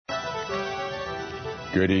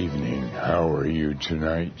Good evening. How are you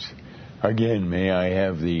tonight? Again, may I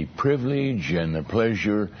have the privilege and the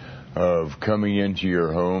pleasure of coming into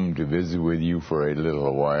your home to visit with you for a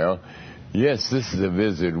little while. Yes, this is a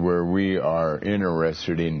visit where we are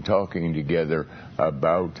interested in talking together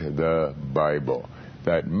about the Bible,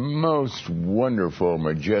 that most wonderful,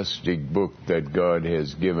 majestic book that God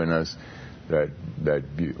has given us, that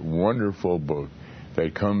wonderful book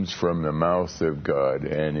that comes from the mouth of God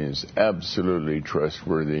and is absolutely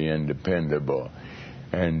trustworthy and dependable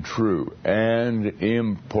and true and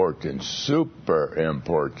important, super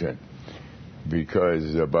important,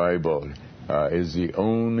 because the Bible is the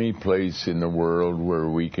only place in the world where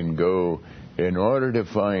we can go in order to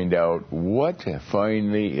find out what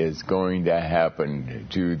finally is going to happen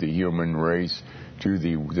to the human race, to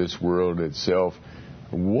this world itself.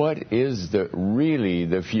 What is really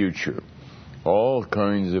the future? All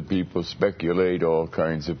kinds of people speculate, all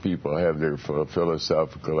kinds of people have their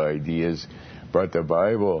philosophical ideas, but the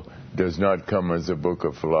Bible does not come as a book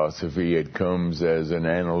of philosophy. It comes as an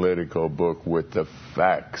analytical book with the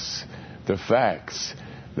facts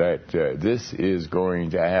that this is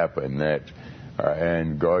going to happen,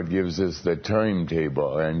 and God gives us the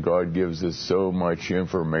timetable, and God gives us so much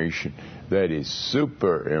information that is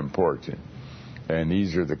super important. And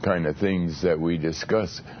these are the kind of things that we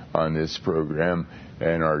discuss on this program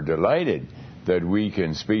and are delighted that we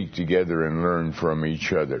can speak together and learn from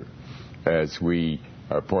each other as we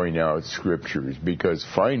point out scriptures, because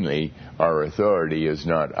finally our authority is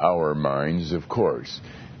not our minds, of course.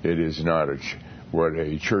 It is not what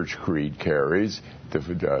a church creed carries. The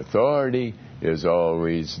authority is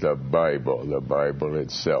always the Bible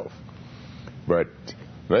itself. But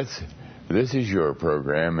this is your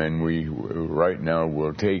program, and we right now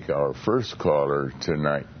will take our first caller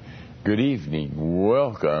tonight. Good evening.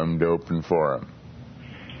 Welcome to Open Forum.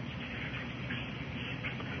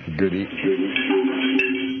 Good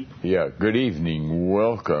evening.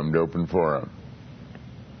 Welcome to Open Forum.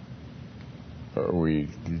 We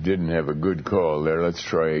didn't have a good call there. Let's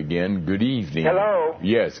try again. Good evening. Hello.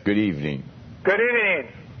 Yes, good evening. Good evening.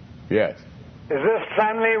 Yes. Is this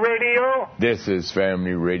Family Radio? This is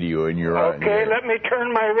Family Radio, and you're on. Okay, let me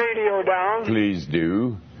turn my radio down. Please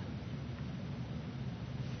do.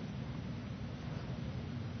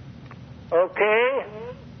 Okay.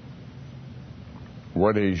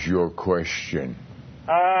 What is your question?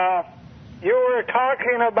 You were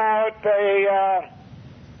talking about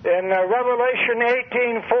in Revelation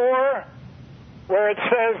 18:4, where it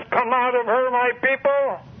says, "Come out of her, my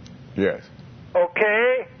people." Yes.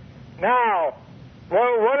 Okay. Now,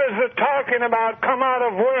 what is it talking about? Come out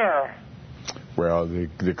of where? Well,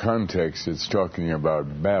 the context, it's talking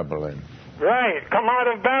about Babylon. Right. Come out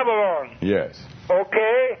of Babylon. Yes.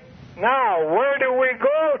 Okay. Now, where do we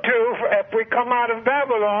go to if we come out of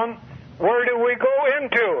Babylon? Where do we go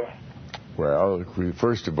into? Well,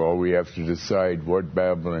 first of all, we have to decide what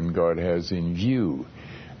Babylon God has in view.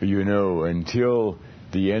 You know, until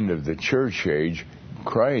the end of the church age,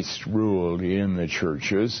 Christ ruled in the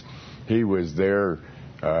churches. He was there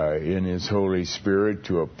in His Holy Spirit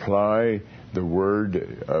to apply the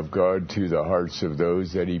Word of God to the hearts of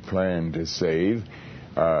those that He planned to save.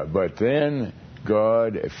 But then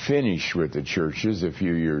God finished with the churches a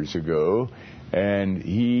few years ago, and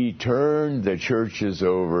He turned the churches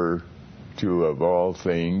over to, of all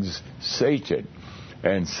things, Satan.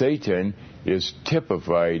 And Satan is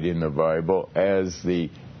typified in the Bible as the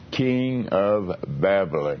king of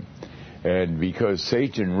Babylon. And because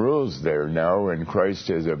Satan rules there now, and Christ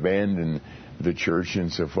has abandoned the church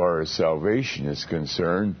insofar as salvation is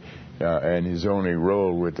concerned, and His only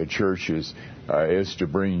role with the church is to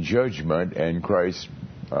bring judgment, and Christ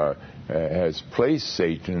has placed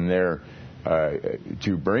Satan there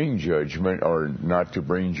to bring judgment, or not to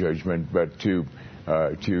bring judgment, but to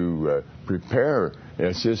prepare,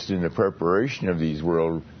 assist in the preparation of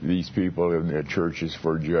these people in the churches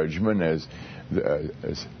for judgment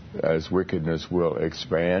as wickedness will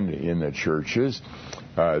expand in the churches.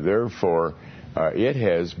 Therefore, it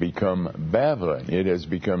has become Babylon. It has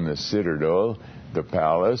become the citadel, the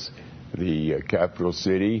palace, the capital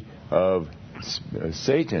city of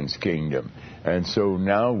Satan's kingdom. And so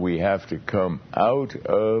now we have to come out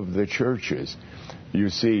of the churches. You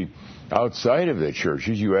see, outside of the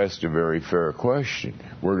churches, you asked a very fair question.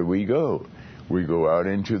 Where do we go? We go out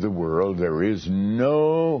into the world. There is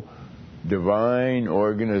no divine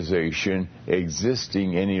organization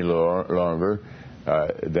existing any longer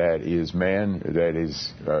that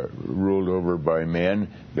is ruled over by men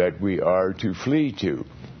that we are to flee to.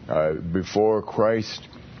 Before Christ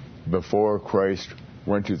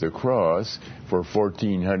went to the cross for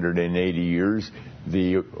 1,480 years.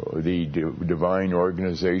 The divine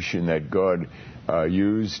organization that God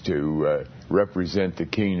used to represent the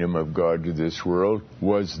kingdom of God to this world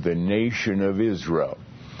was the nation of Israel.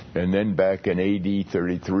 And then back in AD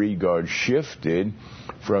 33, God shifted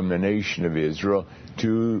from the nation of Israel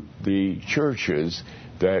to the churches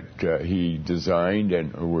that he designed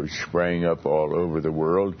and were sprang up all over the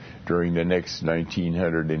world during the next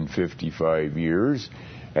 1955 years.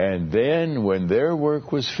 And then when their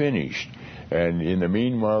work was finished, and in the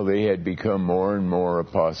meanwhile they had become more and more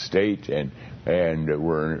apostate and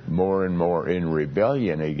were more and more in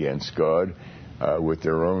rebellion against God, with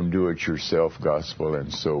their own do-it-yourself gospel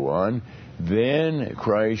and so on, then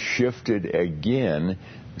Christ shifted again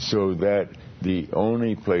so that the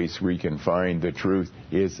only place we can find the truth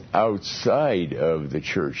is outside of the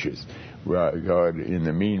churches. God, in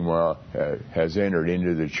the meanwhile, has entered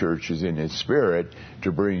into the churches in His Spirit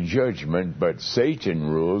to bring judgment, but Satan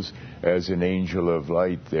rules as an angel of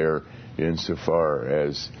light there insofar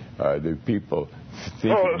as the people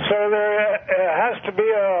think... So there has to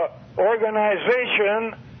be a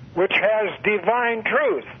organization which has divine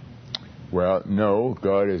truth. Well, no,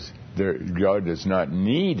 God does not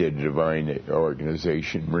need a divine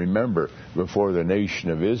organization. Remember, before the nation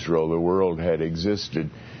of Israel, the world had existed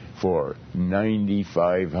for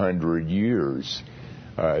 9,500 years.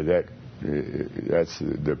 That's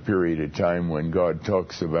the period of time when God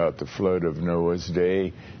talks about the flood of Noah's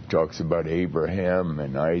day, talks about Abraham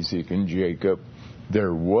and Isaac and Jacob.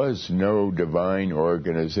 There was no divine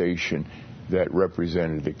organization that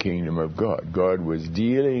represented the kingdom of God. God was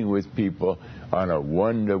dealing with people on a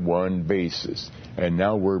one-to-one basis. And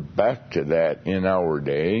now we're back to that in our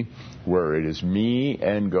day, where it is me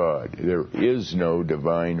and God. There is no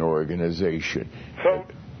divine organization. So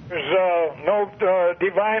there's no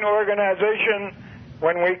divine organization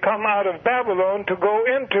when we come out of Babylon to go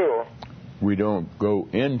into. We don't go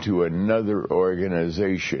into another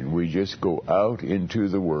organization. We just go out into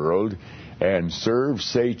the world and serve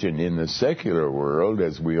Satan in the secular world,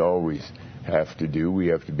 as we always have to do. We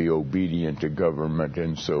have to be obedient to government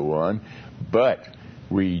and so on. But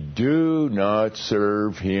we do not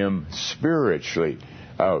serve him spiritually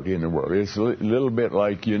out in the world. It's a little bit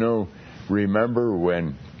like, remember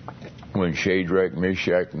when Shadrach,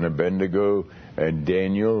 Meshach, and Abednego and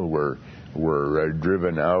Daniel were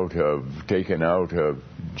taken out of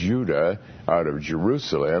Judah, out of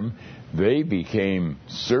Jerusalem. They became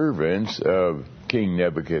servants of King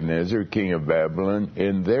Nebuchadnezzar, king of Babylon,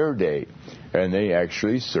 in their day. And they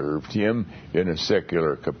actually served him in a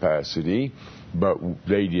secular capacity, but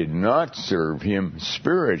they did not serve him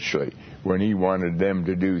spiritually. When he wanted them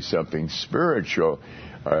to do something spiritual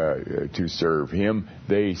to serve him,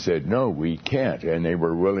 they said, no, we can't. And they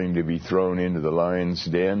were willing to be thrown into the lion's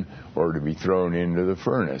den or to be thrown into the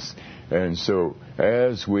furnace. And so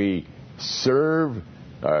as we serve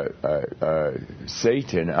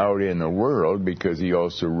Satan out in the world, because he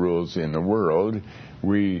also rules in the world,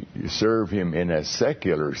 we serve him in a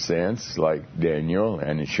secular sense, like Daniel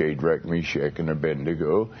and Shadrach, Meshach, and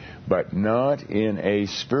Abednego, but not in a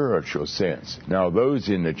spiritual sense. Now, those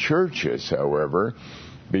in the churches, however,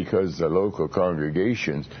 because the local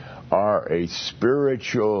congregations are a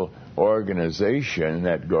spiritual organization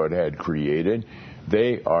that God had created,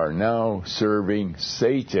 they are now serving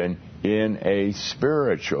Satan in a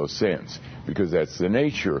spiritual sense, because that's the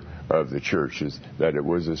nature of the churches, that it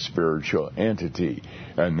was a spiritual entity.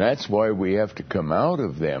 And that's why we have to come out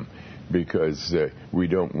of them, because we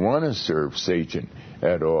don't want to serve Satan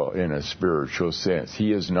at all in a spiritual sense.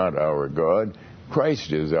 He is not our God.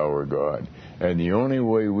 Christ is our God. And the only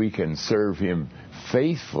way we can serve him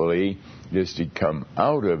faithfully is to come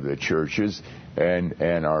out of the churches, and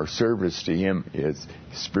our service to him is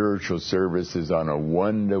spiritual service is on a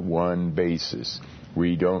one-to-one basis.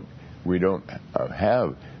 We don't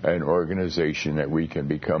have an organization that we can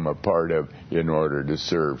become a part of in order to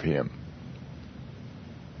serve him.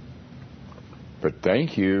 But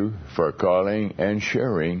thank you for calling and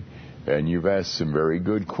sharing, and you've asked some very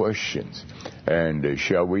good questions. And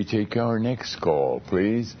shall we take our next call,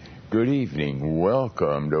 please? Good evening.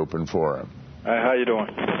 Welcome to Open Forum. How you doing?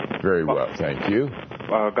 Very well, thank you.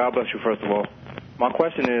 God bless you, first of all. My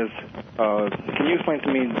question is, can you explain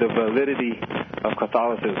to me the validity of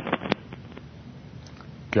Catholicism?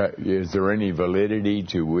 Is there any validity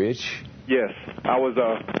to which? Yes.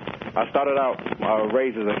 I started out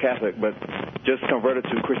raised as a Catholic, but just converted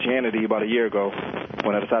to Christianity about a year ago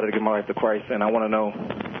when I decided to give my life to Christ. And I want to know,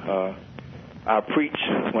 I preach,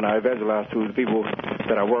 when I evangelize to the people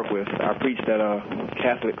that I work with, I preach that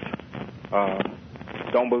Catholics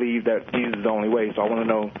don't believe that Jesus is the only way. So I want to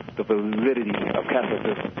know the validity of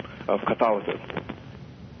Catholicism.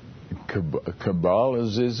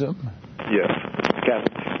 Kabbalism? Yes,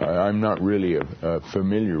 Catholic. I'm not really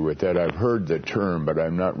familiar with that. I've heard the term, but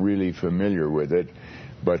I'm not really familiar with it.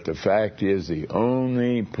 But the fact is, the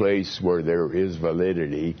only place where there is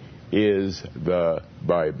validity is the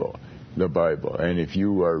Bible. The Bible. And if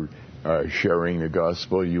you are sharing the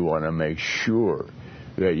gospel, you want to make sure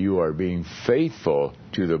that you are being faithful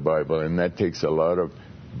to the Bible. And that takes a lot of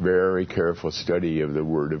very careful study of the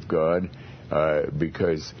Word of God,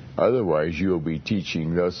 because otherwise you'll be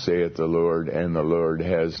teaching, thus saith the Lord, and the Lord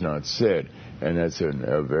has not said. And that's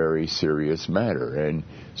a very serious matter. And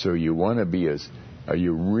so you want to be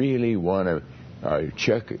you really want to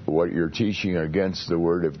check what you're teaching against the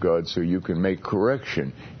Word of God so you can make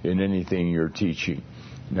correction in anything you're teaching.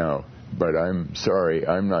 Now, but I'm sorry,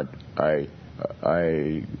 I'm not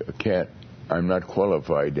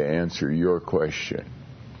qualified to answer your question.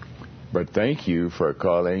 But thank you for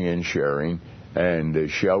calling and sharing. And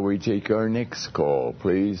shall we take our next call,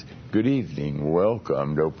 please? Good evening.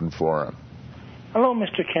 Welcome to Open Forum. Hello,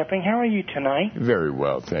 Mr. Kemping. How are you tonight? Very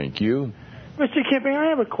well, thank you. Mr. Kemping, I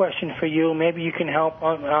have a question for you. Maybe you can help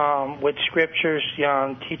with scriptures,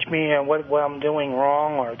 teach me what I'm doing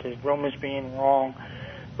wrong or the room is being wrong.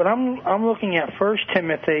 But I'm looking at 1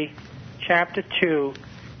 Timothy chapter 2,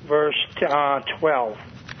 verse 12,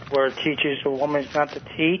 where it teaches a woman not to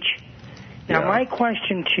teach. Now, my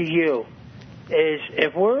question to you is,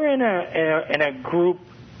 if we're in a group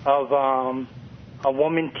of a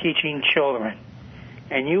woman teaching children,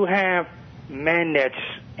 and you have men that's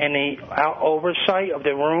in the oversight of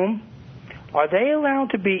the room, are they allowed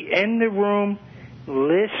to be in the room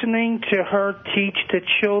listening to her teach the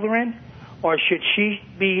children, or should she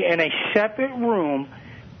be in a separate room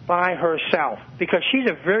by herself? Because she's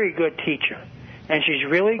a very good teacher, and she's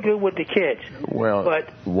really good with the kids. Well, but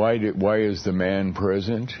why is the man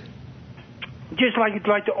present? Just like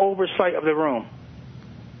the oversight of the room.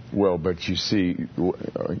 Well, but you see,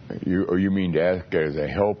 you mean to act as a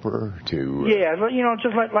helper to? Yeah,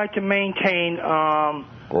 just like to maintain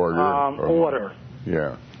order.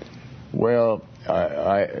 Yeah. Well,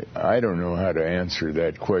 I don't know how to answer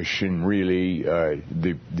that question really.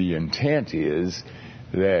 The intent is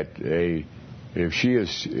that if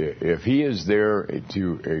he is there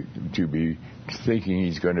to be thinking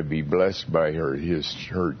he's going to be blessed by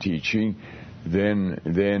her teaching,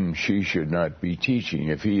 then she should not be teaching.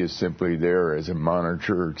 If he is simply there as a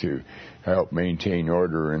monitor to help maintain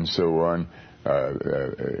order and so on,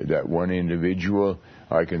 that one individual,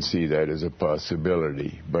 I can see that as a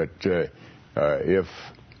possibility. But if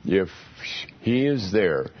he is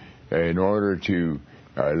there in order to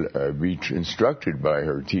be instructed by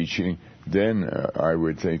her teaching, then I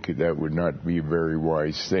would think that would not be a very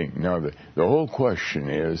wise thing. Now, the whole question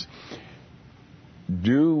is,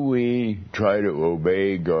 do we try to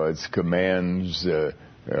obey God's commands,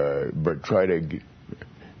 but try to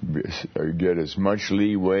get as much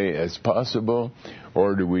leeway as possible,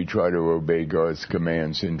 or do we try to obey God's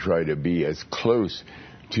commands and try to be as close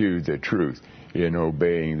to the truth in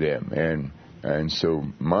obeying them? And so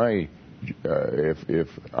if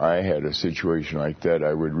I had a situation like that,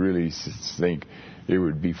 I would really think it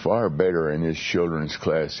would be far better in this children's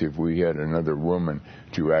class if we had another woman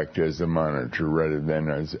to act as the monitor rather than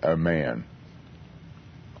as a man.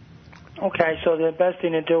 Okay, so the best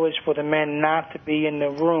thing to do is for the men not to be in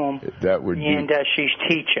the room she's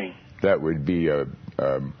teaching. That would be a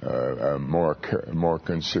more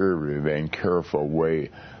conservative and careful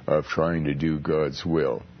way of trying to do God's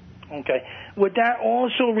will. Okay. Would that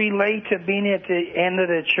also relate to being at the end of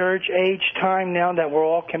the church age time now that we're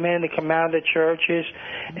all commanded to come out of the churches,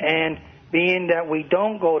 and being that we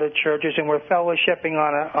don't go to churches and we're fellowshipping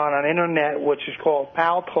on an internet, which is called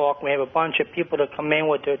Pal Talk? We have a bunch of people that come in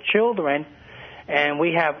with their children, and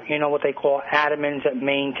we have, what they call admins that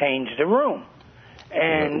maintains the room.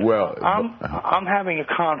 And I'm having a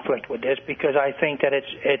conflict with this because I think that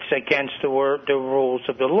it's against the rules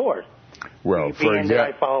of the Lord. Well, for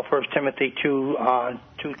example, I follow 1 Timothy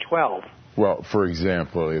 2:12. Well, for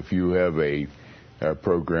example, if you have a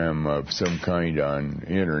program of some kind on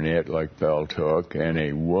internet like Pal Talk, and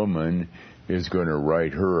a woman is going to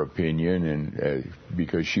write her opinion, and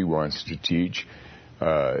because she wants to teach,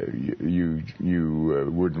 you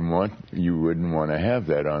wouldn't want to have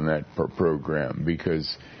that on that program,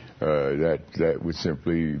 because that would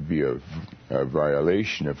simply be a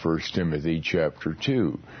violation of 1 Timothy chapter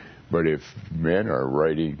 2. But if men are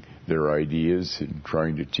writing their ideas and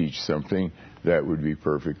trying to teach something, that would be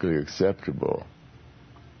perfectly acceptable.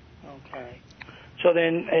 Okay. So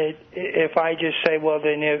then, if I just say, well,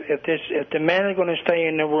 then if the men are going to stay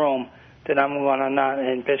in the room, then I'm going to not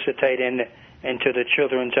participate into the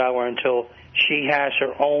children's hour until she has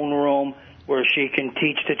her own room where she can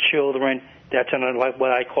teach the children. That's in like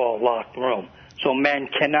what I call a locked room. So men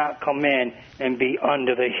cannot come in and be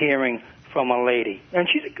under the hearing from a lady. And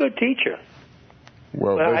she's a good teacher.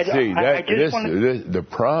 Well, but see, the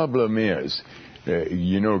problem is,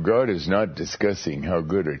 God is not discussing how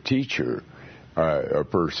good a teacher a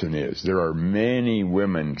person is. There are many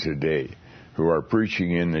women today who are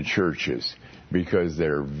preaching in the churches because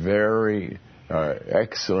they're very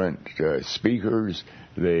excellent speakers.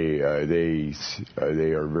 They are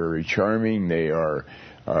very charming. They've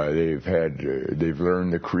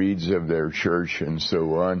learned the creeds of their church and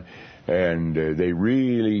so on, and they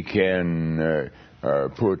really can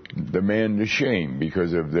put the man to shame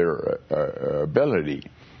because of their ability.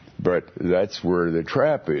 But that's where the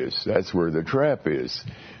trap is.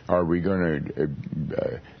 Are we going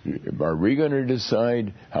to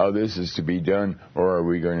decide how this is to be done, or are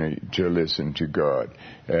we going to listen to God?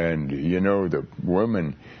 And the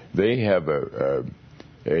women, they have a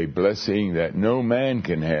blessing that no man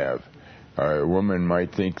can have. A woman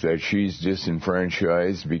might think that she's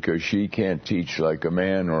disenfranchised because she can't teach like a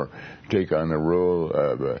man or take on the role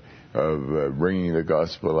of bringing the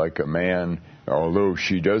gospel like a man. Although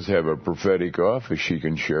she does have a prophetic office, she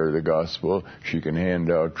can share the gospel, she can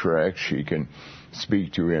hand out tracts, she can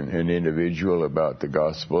speak to an individual about the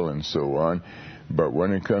gospel and so on. But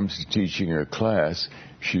when it comes to teaching a class,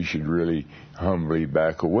 she should really humbly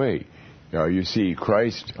back away. Now, you see,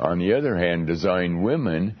 Christ, on the other hand, designed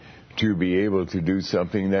women to be able to do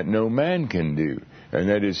something that no man can do, and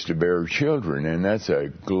that is to bear children. And that's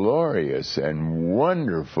a glorious and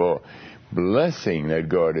wonderful blessing that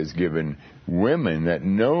God has given women that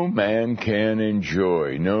no man can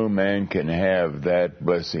enjoy. No man can have that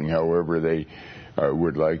blessing however they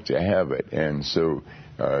would like to have it. And so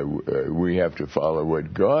we have to follow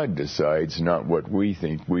what God decides, not what we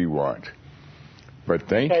think we want. But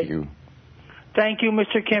thank you. Thank you,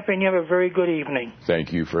 Mr. Kemp, and you have a very good evening.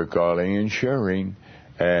 Thank you for calling and sharing.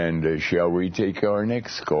 And shall we take our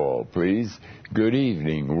next call, please? Good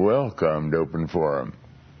evening. Welcome to Open Forum.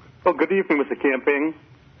 Oh, good evening, Mr. Camping.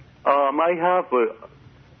 I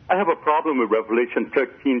have a problem with Revelation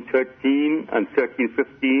 13:13 and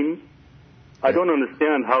 13:15. I don't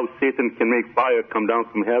understand how Satan can make fire come down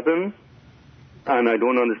from heaven, and I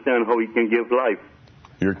don't understand how he can give life.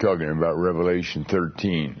 You're talking about Revelation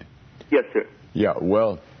 13. Yes, sir. Yeah,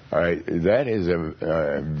 well, that is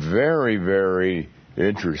a very, very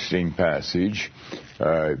interesting passage.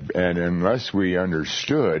 And unless we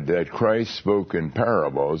understood that Christ spoke in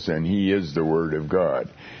parables and he is the Word of God,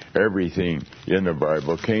 everything in the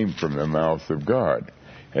Bible came from the mouth of God.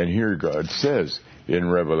 And here God says in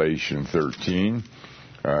Revelation 13,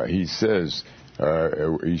 he says,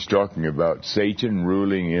 he's talking about Satan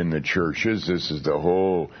ruling in the churches. This is the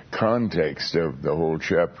whole context of the whole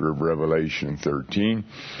chapter of Revelation 13.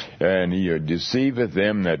 And he deceiveth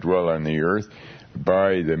them that dwell on the earth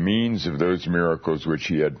by the means of those miracles which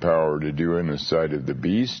he had power to do in the sight of the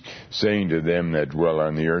beast, saying to them that dwell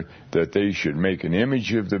on the earth that they should make an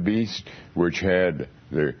image of the beast which had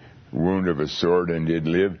the wound of a sword and did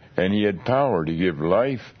live, and he had power to give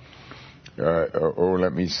life.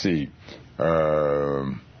 Let me see.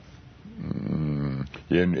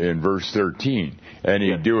 In verse 13, and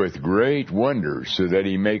he doeth great wonders, so that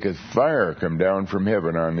he maketh fire come down from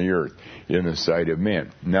heaven on the earth in the sight of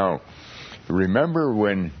men. Now, remember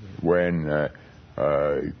when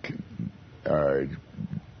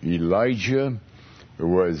Elijah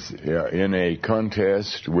was in a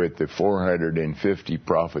contest with the 450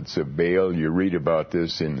 prophets of Baal. You read about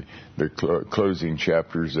this in the closing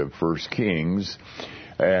chapters of 1 Kings.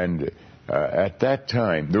 And at that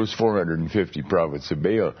time, those 450 prophets of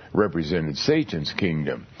Baal represented Satan's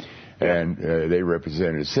kingdom. And they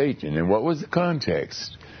represented Satan. And what was the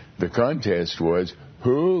context? The context was,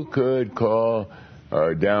 who could call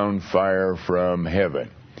down fire from heaven?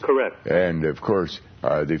 Correct. And, of course,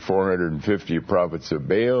 the 450 prophets of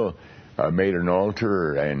Baal made an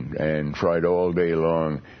altar and tried all day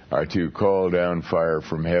long to call down fire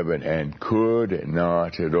from heaven and could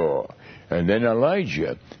not at all. And then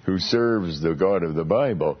Elijah, who serves the God of the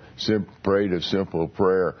Bible, prayed a simple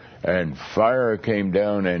prayer, and fire came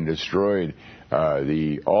down and destroyed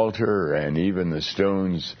the altar and even the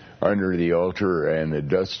stones under the altar and the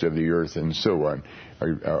dust of the earth and so on.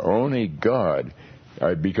 Only God,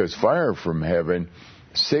 because fire from heaven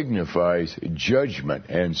signifies judgment,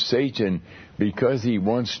 and Satan, because he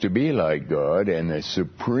wants to be like God and the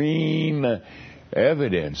supreme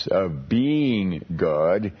evidence of being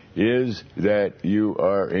God is that you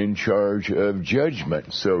are in charge of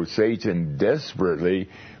judgment. So Satan desperately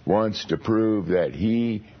wants to prove that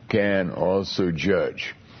he can also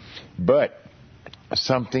judge. But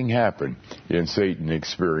something happened in Satan's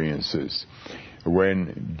experiences.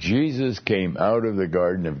 When Jesus came out of the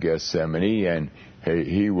Garden of Gethsemane and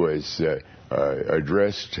he was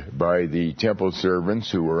addressed by the temple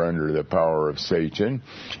servants who were under the power of Satan,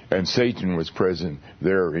 and Satan was present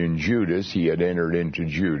there in Judas. He had entered into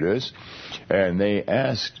Judas, and they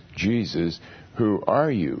asked Jesus, "Who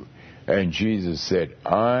are you?" And Jesus said,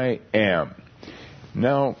 "I am."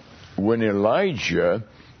 Now, when Elijah,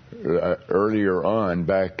 earlier on,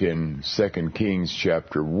 back in 2 Kings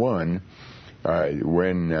chapter 1,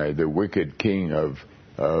 when the wicked king of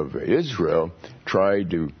Israel tried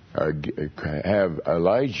to have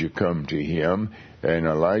Elijah come to him, and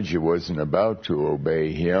Elijah wasn't about to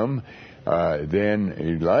obey him, then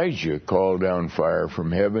Elijah called down fire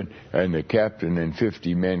from heaven, and the captain and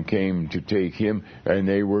 50 men came to take him, and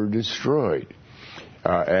they were destroyed.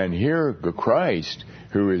 And here Christ,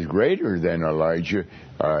 who is greater than Elijah,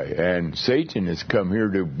 and Satan has come here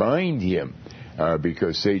to bind him,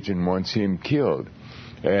 because Satan wants him killed.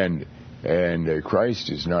 And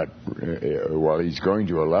Christ is not, while he's going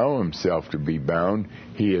to allow himself to be bound,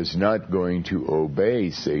 he is not going to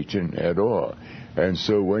obey Satan at all. And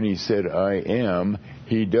so when he said, "I am,"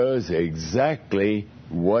 he does exactly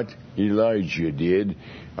what Elijah did.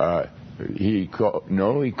 He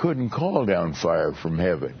couldn't call down fire from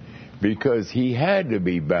heaven, because he had to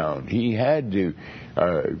be bound. He had to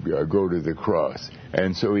go to the cross.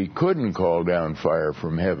 And so he couldn't call down fire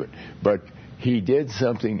from heaven. But he did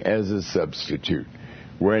something as a substitute.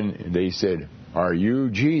 When they said, "Are you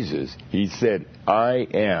Jesus?" he said, "I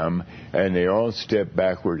am," and they all stepped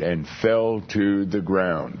backward and fell to the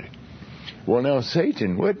ground. Well, now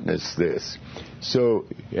Satan witnessed this. So,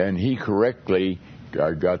 and he correctly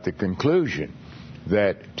got the conclusion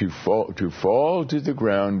that to fall to the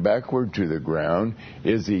ground, backward to the ground,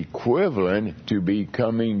 is equivalent to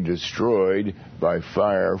becoming destroyed by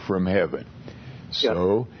fire from heaven.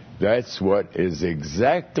 So that's what is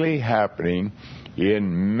exactly happening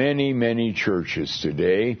in many, many churches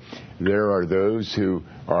today. There are those who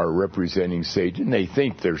are representing Satan. They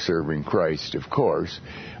think they're serving Christ, of course,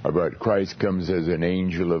 but Christ comes as an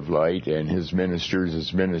angel of light, and his ministers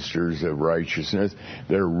as ministers of righteousness.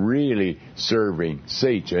 They're really serving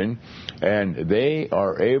Satan, and they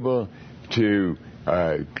are able to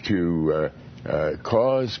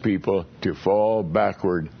cause people to fall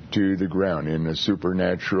backward to the ground in a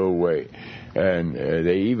supernatural way. And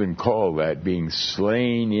they even call that being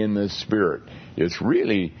slain in the Spirit. It's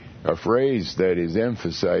really a phrase that is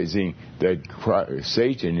emphasizing that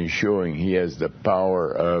Satan is showing he has the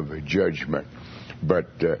power of judgment. But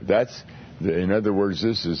in other words,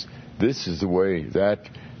 this is the way that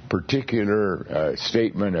particular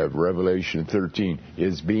statement of Revelation 13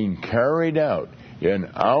 is being carried out in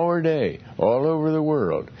our day, all over the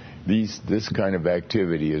world. This kind of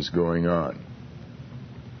activity is going on.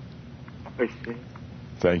 I see.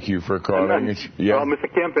 Thank you for calling.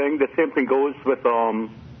 Mr. Camping, the same thing goes with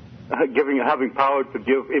having power to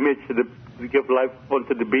give life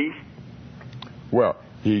unto the beast. Well,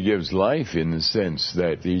 he gives life in the sense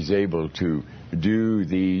that he's able to do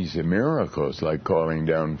these miracles, like calling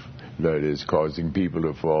down, that is causing people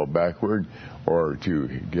to fall backward, or to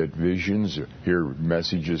get visions, or hear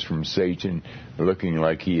messages from Satan looking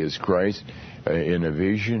like he is Christ in a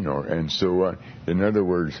vision, and so on. In other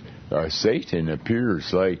words, Satan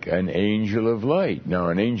appears like an angel of light. Now,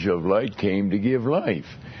 an angel of light came to give life,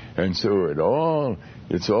 and so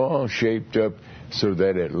it's all shaped up so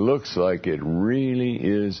that it looks like it really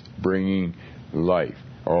is bringing life,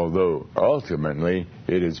 although ultimately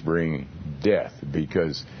it is bringing death,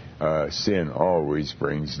 because sin always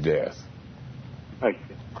brings death.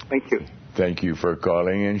 Thank you. Thank you for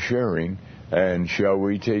calling and sharing. And shall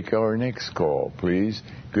we take our next call, please?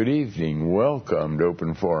 Good evening. Welcome to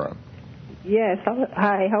Open Forum. Yes.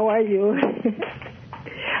 Hi, how are you?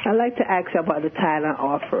 I'd like to ask about the tithe and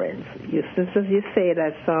offerings. Since you say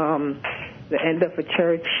that's the end of a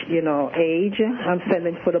church, age, I'm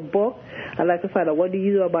sending for the book. I'd like to find out, what do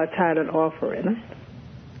you do about tithe and offering?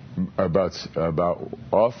 About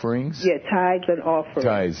offerings? Yeah, tithes and offerings.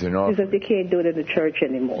 Tithes and offerings. Because you can't do it in the church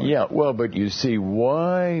anymore. Yeah, well, but you see,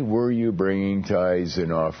 why were you bringing tithes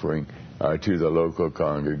and offering to the local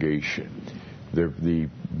congregation? The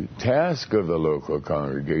task of the local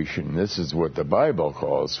congregation, this is what the Bible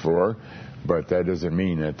calls for, but that doesn't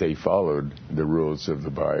mean that they followed the rules of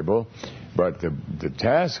the Bible. But the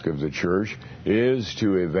task of the church is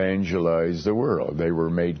to evangelize the world. They were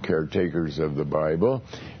made caretakers of the Bible,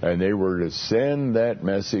 and they were to send that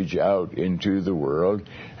message out into the world.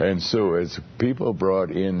 And so as people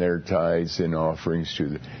brought in their tithes and offerings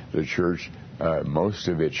to the church, most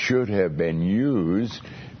of it should have been used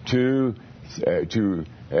to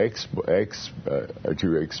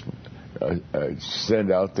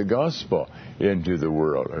send out the gospel into the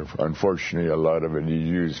world. Unfortunately, a lot of it is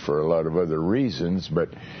used for a lot of other reasons, but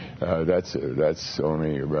that's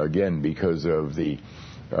only, again, because of the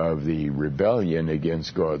rebellion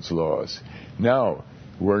against God's laws. Now,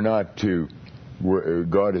 God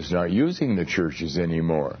is not using the churches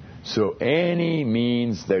anymore. So any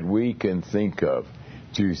means that we can think of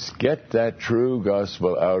to get that true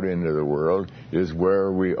gospel out into the world is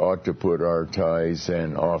where we ought to put our tithes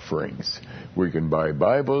and offerings. We can buy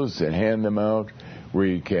Bibles and hand them out.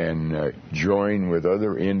 We can join with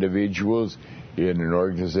other individuals in an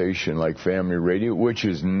organization like Family Radio, which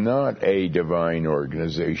is not a divine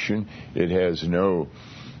organization. It has no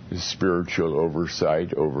spiritual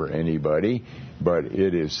oversight over anybody, but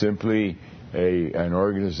it is simply an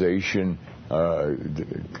organization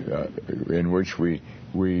in which we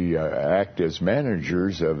act as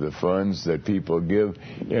managers of the funds that people give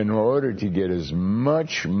in order to get as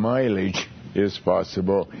much mileage as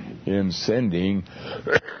possible in sending,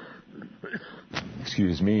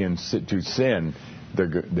 to send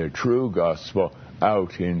the true gospel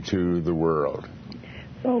out into the world.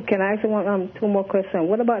 So can I ask two more questions?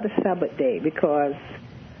 What about the Sabbath day? Because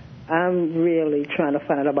I'm really trying to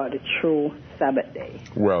find out about the true Sabbath day.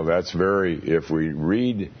 Well, that's the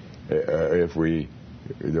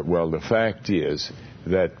fact is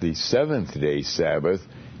that the seventh-day Sabbath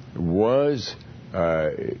was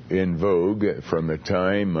in vogue from the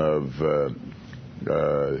time of,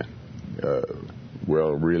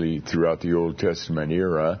 really throughout the Old Testament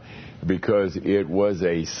era, because it was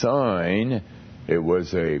a sign, it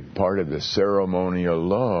was a part of the ceremonial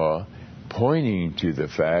law pointing to the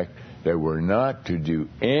fact that we're not to do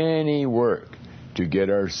any work to get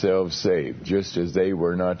ourselves saved, just as they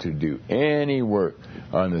were not to do any work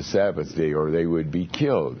on the Sabbath day or they would be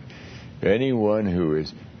killed. Anyone who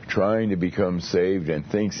is trying to become saved and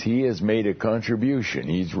thinks he has made a contribution,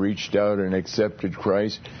 he's reached out and accepted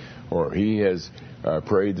Christ, or he has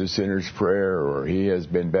prayed the sinner's prayer, or he has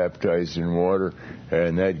been baptized in water,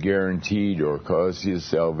 and that guaranteed or caused his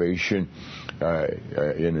salvation,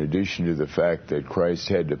 in addition to the fact that Christ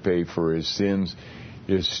had to pay for his sins,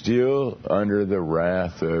 is still under the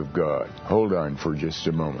wrath of God. Hold on for just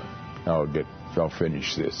a moment. I'll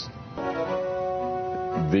finish this.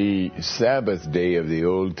 The Sabbath day of the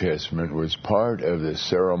Old Testament was part of the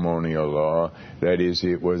ceremonial law. That is,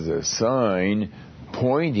 it was a sign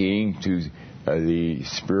pointing to the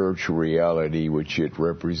spiritual reality which it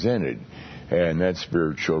represented. And that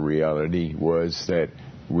spiritual reality was that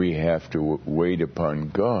we have to wait upon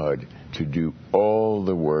God to do all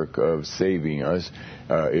the work of saving us.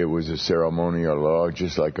 It was a ceremonial law,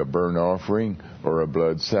 just like a burnt offering or a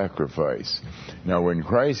blood sacrifice. Now, when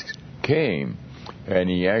Christ came and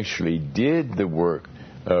he actually did the work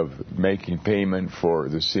of making payment for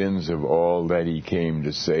the sins of all that he came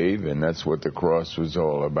to save, and that's what the cross was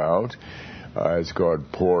all about, as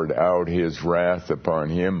God poured out his wrath upon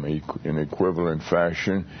him in equivalent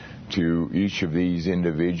fashion to each of these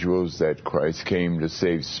individuals that Christ came to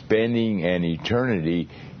save, spending an eternity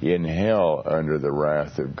in hell under the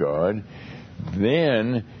wrath of God.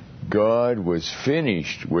 Then God was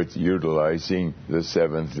finished with utilizing the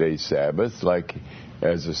seventh-day Sabbath, like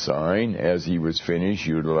as a sign, as he was finished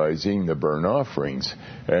utilizing the burnt offerings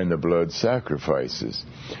and the blood sacrifices.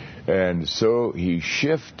 And so he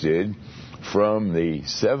shifted from the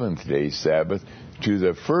seventh-day Sabbath to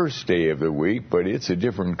the first day of the week, but it's a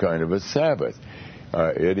different kind of a Sabbath.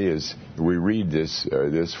 It is. We read this,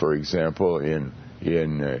 for example, in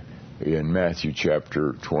Matthew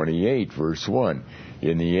chapter 28, verse 1.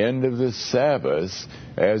 In the end of the Sabbath,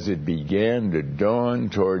 as it began to dawn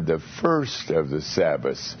toward the first of the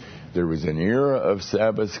Sabbaths, there was an era of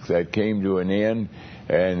Sabbaths that came to an end,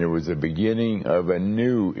 and there was a beginning of a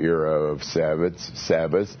new era of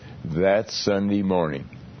Sabbath that Sunday morning,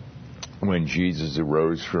 when Jesus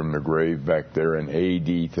arose from the grave back there in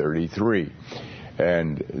AD 33.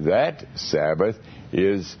 And that Sabbath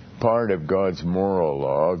is part of God's moral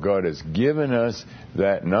law. God has given us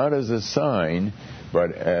that not as a sign,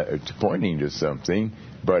 but pointing to something,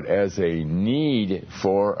 but as a need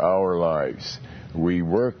for our lives. We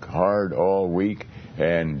work hard all week,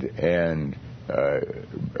 and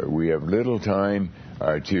we have little time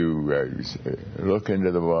look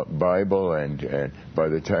into the Bible, and by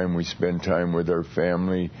the time we spend time with our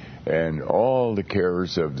family and all the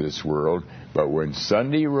cares of this world. But when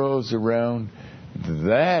Sunday rolls around,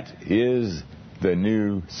 that is the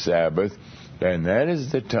new Sabbath, and that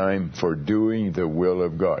is the time for doing the will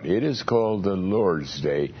of God. It is called the Lord's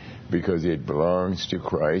Day because it belongs to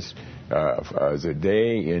Christ as a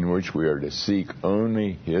day in which we are to seek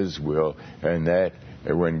only His will, and that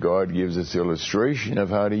when God gives us illustration of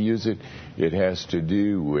how to use it, it has to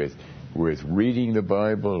do with reading the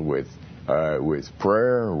Bible, with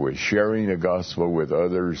prayer, with sharing the gospel with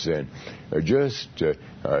others, and just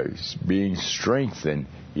being strengthened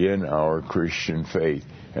in our Christian faith.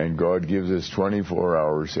 And God gives us 24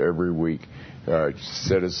 hours every week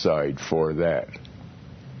set aside for that.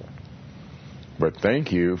 But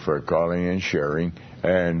thank you for calling and sharing.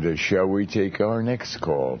 And shall we take our next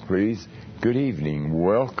call, please? Good evening.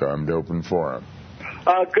 Welcome to Open Forum.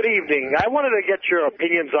 Good evening. I wanted to get your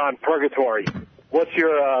opinions on purgatory. What's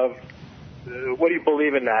your, what do you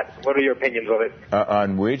believe in that? What are your opinions of it?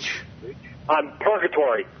 On which? On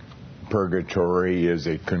purgatory. Purgatory is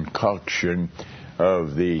a concoction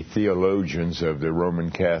of the theologians of the Roman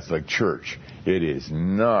Catholic Church. It is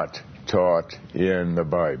not taught in the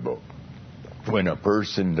Bible. When a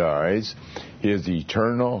person dies, his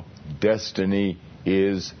eternal destiny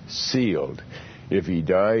is sealed. If he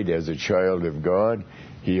died as a child of God,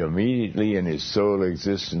 he immediately in his soul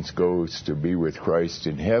existence goes to be with Christ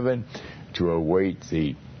in heaven to await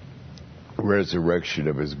the resurrection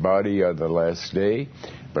of his body on the last day.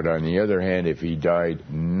 But on the other hand, if he died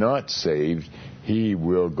not saved, he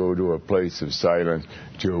will go to a place of silence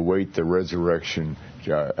to await the resurrection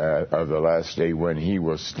of the last day when he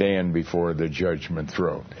will stand before the judgment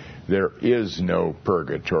throne. There is no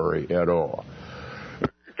purgatory at all.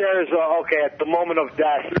 There is, at the moment of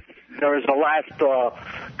death, there is a last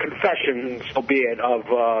confession, so be it, of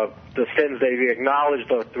the sins they've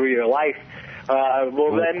acknowledged through your life.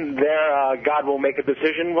 Then God will make a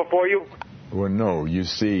decision before you? Well, no. You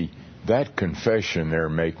see, that confession they're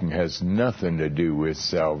making has nothing to do with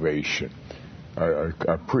salvation.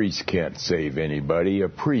 A priest can't save anybody. A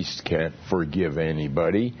priest can't forgive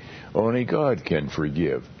anybody. Only God can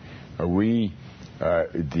forgive. That was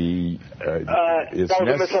a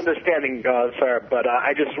misunderstanding, sir, but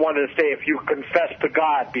I just wanted to say if you confess to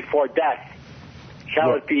God before death,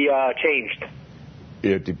 shall it be changed?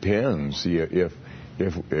 It depends. If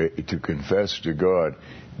to confess to God,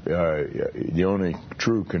 the only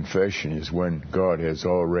true confession is when God has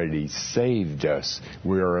already saved us.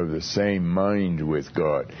 We are of the same mind with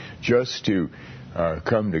God. Just to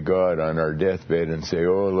come to God on our deathbed and say,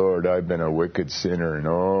 "Oh Lord, I've been a wicked sinner, and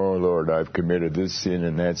oh Lord, I've committed this sin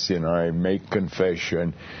and that sin, I make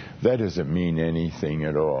confession," that doesn't mean anything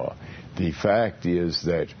at all. The fact is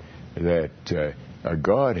that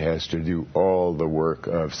God has to do all the work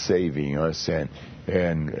of saving us, and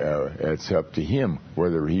it's up to Him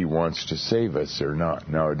whether He wants to save us or not.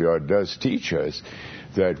 Now, God does teach us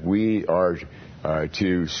that we are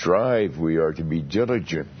to strive, we are to be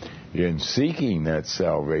diligent in seeking that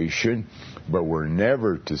salvation, but we're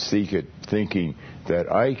never to seek it thinking that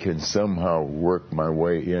I can somehow work my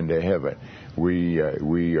way into heaven. We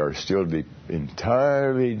are still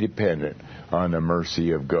entirely dependent on the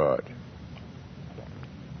mercy of God.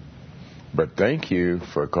 But thank you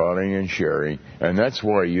for calling and sharing. And that's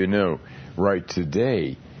why, right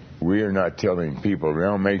today, we are not telling people,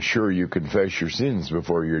 now make sure you confess your sins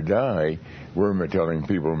before you die. We're telling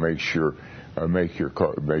people, make sure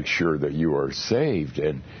that you are saved.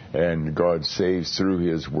 And God saves through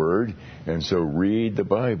His Word. And so read the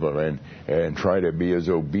Bible and try to be as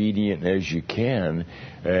obedient as you can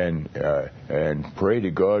and pray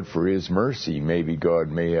to God for His mercy. Maybe God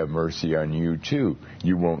may have mercy on you too.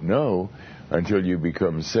 You won't know until you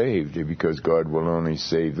become saved, because God will only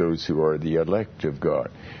save those who are the elect of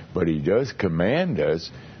God. But He does command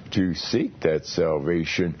us to seek that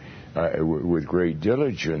salvation with great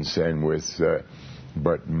diligence and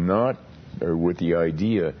but not with the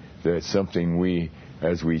idea that something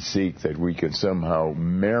as we seek, that we can somehow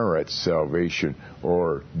merit salvation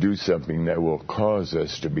or do something that will cause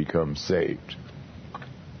us to become saved.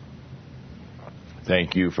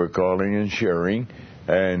 Thank you for calling and sharing.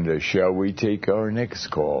 And shall we take our next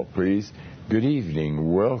call, please? Good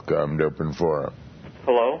evening. Welcome to Open Forum.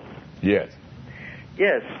 Hello? Yes.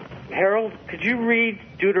 Yes. Harold, could you read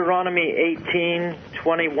Deuteronomy 18,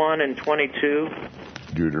 21, and 22?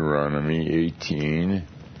 Deuteronomy 18,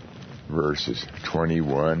 verses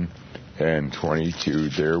 21 and 22.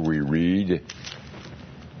 There we read,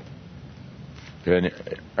 And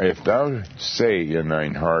if thou say in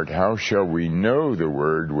thine heart, how shall we know the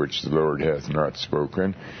word which the Lord hath not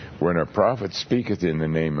spoken? When a prophet speaketh in the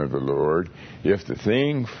name of the Lord, if the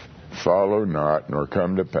thing follow not, nor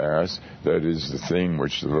come to pass, that is the thing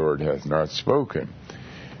which the Lord hath not spoken.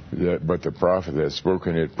 But the prophet hath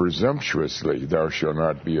spoken it presumptuously, thou shalt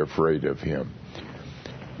not be afraid of him.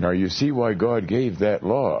 Now you see why God gave that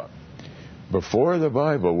law. Before the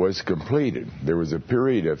Bible was completed, there was a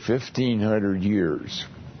period of 1,500 years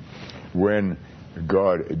when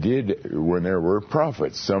there were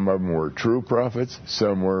prophets. Some of them were true prophets,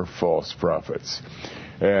 some were false prophets.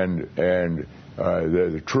 And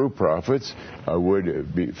the true prophets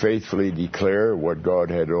would faithfully declare what God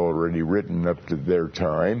had already written up to their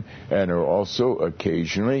time, and also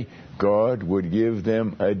occasionally God would give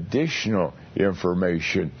them additional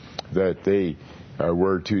information that they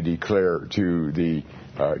were to declare to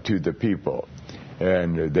the people.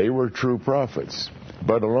 And they were true prophets.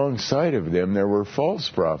 But alongside of them, there were false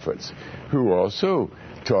prophets who also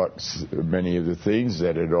taught many of the things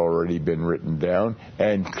that had already been written down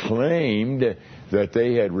and claimed that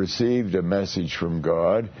they had received a message from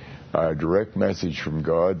God, a direct message from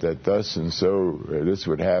God, that thus and so this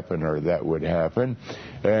would happen or that would happen.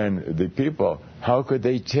 And the people, how could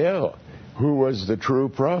they tell who was the true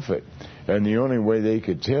prophet? And the only way they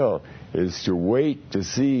could tell is to wait to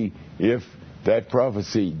see if that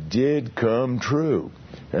prophecy did come true.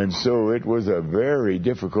 And so it was a very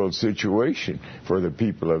difficult situation for the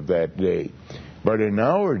people of that day. But in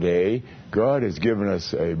our day, God has given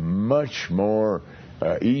us a much more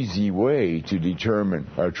easy way to determine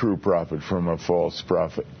a true prophet from a false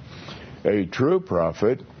prophet. A true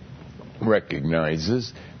prophet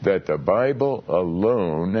recognizes that the Bible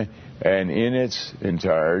alone and in its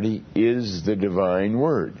entirety is the divine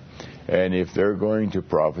word. And if they're going to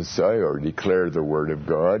prophesy or declare the word of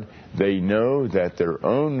God, they know that their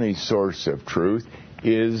only source of truth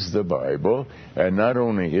is the Bible. And not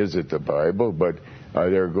only is it the Bible, but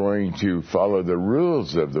they're going to follow the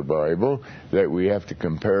rules of the Bible, that we have to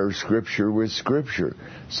compare Scripture with Scripture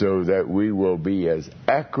so that we will be as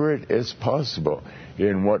accurate as possible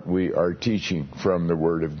in what we are teaching from the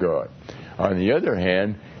Word of God. On the other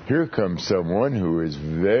hand, here comes someone who is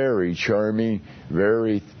very charming,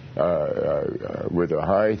 very with a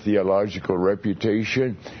high theological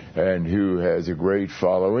reputation, and who has a great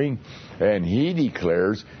following, and he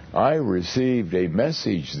declares, I received a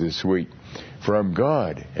message this week from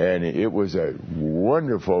God, and it was a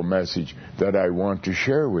wonderful message that I want to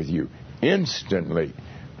share with you. Instantly,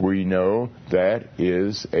 we know that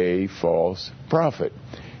is a false prophet,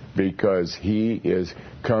 because he is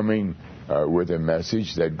coming with a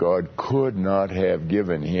message that God could not have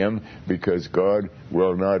given him, because God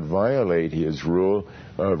will not violate his rule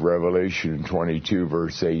of Revelation 22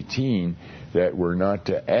 verse 18 that we're not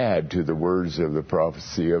to add to the words of the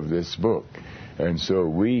prophecy of this book. And so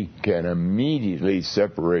we can immediately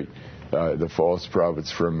separate the false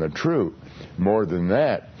prophets from the true. More than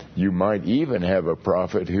that, you might even have a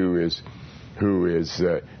prophet who is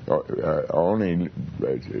only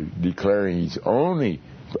declaring he's only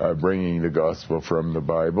bringing the gospel from the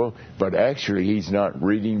Bible, but actually he's not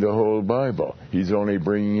reading the whole Bible. He's only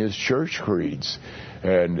bringing his church creeds.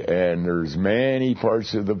 And there's many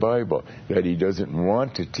parts of the Bible that he doesn't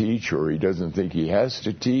want to teach, or he doesn't think he has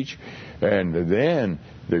to teach. And then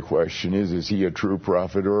the question is he a true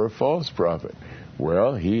prophet or a false prophet?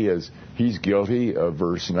 Well, he's guilty of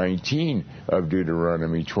verse 19 of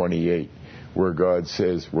Deuteronomy 28, where God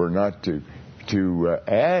says we're not to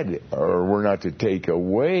add, or we're not to take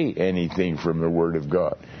away anything from the Word of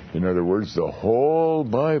God. In other words, the whole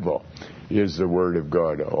Bible is the Word of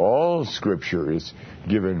God. All Scripture is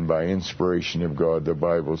given by inspiration of God, the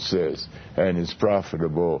Bible says, and is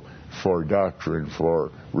profitable for doctrine,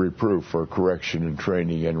 for reproof, for correction and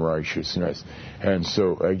training in righteousness. And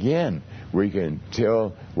so, again, we can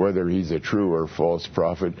tell whether he's a true or false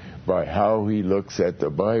prophet by how he looks at the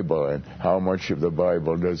Bible, and how much of the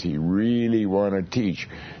Bible does he really want to teach,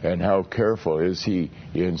 and how careful is he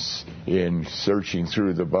in searching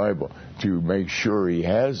through the Bible to make sure he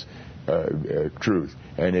has truth.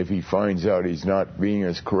 And if he finds out he's not being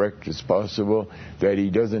as correct as possible, that he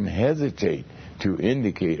doesn't hesitate to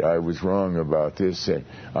indicate, I was wrong about this, and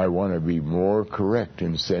I want to be more correct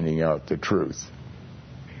in sending out the truth.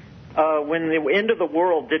 When the end of the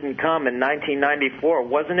world didn't come in 1994,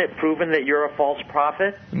 wasn't it proven that you're a false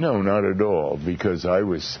prophet? No, not at all, because I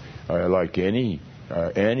was, like any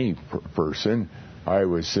person, I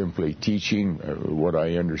was simply teaching what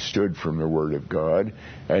I understood from the Word of God.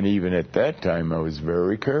 And even at that time, I was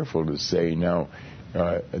very careful to say, now,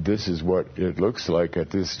 this is what it looks like at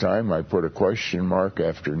this time. I put a question mark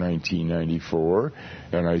after 1994,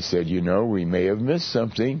 and I said, we may have missed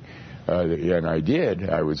something. And I did.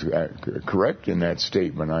 I was correct in that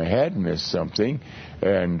statement. I had missed something,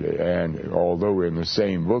 and although in the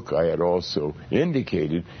same book I had also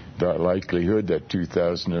indicated the likelihood that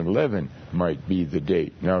 2011 might be the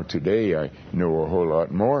date. Now today I know a whole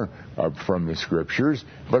lot more from the Scriptures,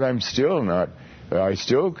 but I'm still not. I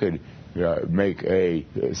still could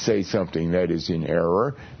say something that is in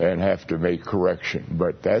error and have to make correction.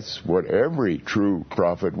 But that's what every true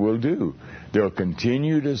prophet will do. They'll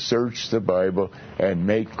continue to search the Bible and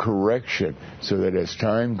make correction so that as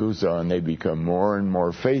time goes on, they become more and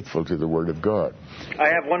more faithful to the Word of God. I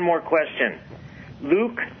have one more question.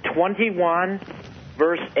 Luke 21,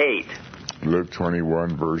 verse 8. Luke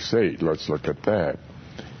 21, verse 8. Let's look at that.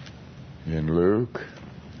 In Luke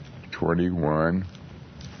 21,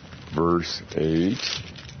 verse 8,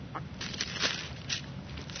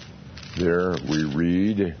 there we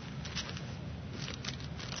read,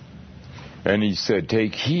 and he said,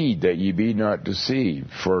 "Take heed that ye be not deceived,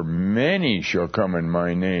 for many shall come in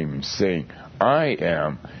my name, saying, I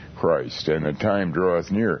am Christ, and the time draweth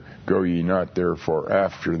near. Go ye not therefore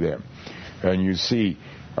after them." And you see,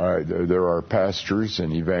 there are pastors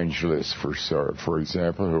and evangelists, for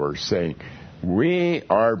example, who are saying, I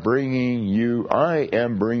am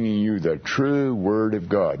bringing you the true Word of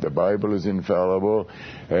God. The Bible is infallible,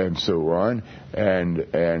 and so on. And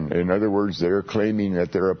in other words, they're claiming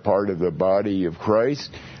that they're a part of the body of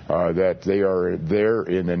Christ, that they are there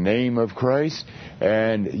in the name of Christ,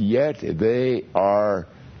 and yet they are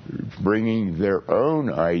bringing their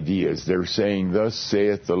own ideas. They're saying, "Thus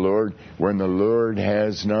saith the Lord," when the Lord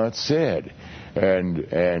has not said.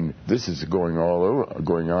 And this is going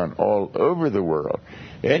on all over the world.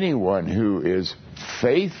 Anyone who is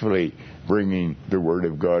faithfully bringing the Word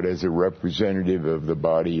of God as a representative of the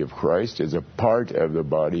body of Christ, as a part of the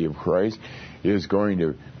body of Christ, is going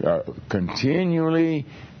to continually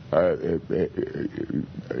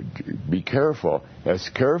be careful as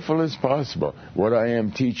possible, what I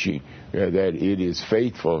am teaching, that it is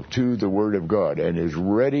faithful to the Word of God and is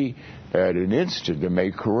ready at an instant to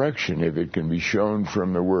make correction if it can be shown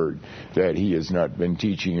from the Word that he has not been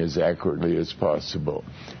teaching as accurately as possible.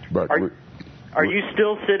 But are you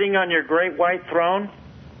still sitting on your great white throne?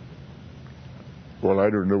 Well, I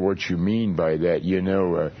don't know what you mean by that.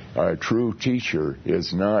 A true teacher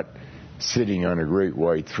is not sitting on a great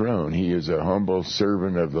white throne. He is a humble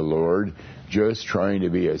servant of the Lord, just trying to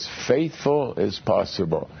be as faithful as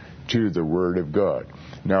possible to the Word of God.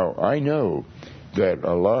 Now, I know that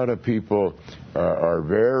a lot of people are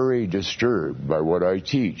very disturbed by what I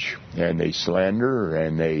teach, and they slander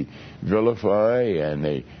and they vilify and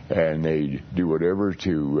they do whatever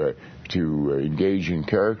to engage in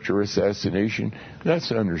character assassination.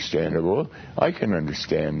 That's understandable. I can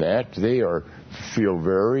understand that. They feel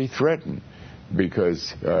very threatened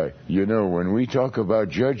because when we talk about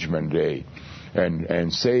Judgment Day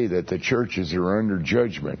and say that the churches are under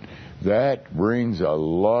judgment, that brings a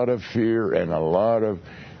lot of fear and a lot of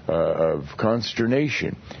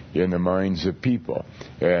consternation in the minds of people,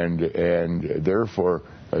 and therefore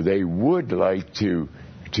they would like to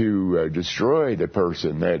destroy the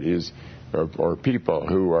person that is, or people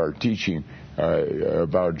who are teaching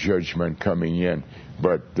about judgment coming in.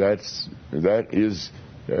 But that is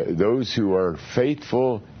those who are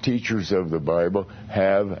faithful teachers of the Bible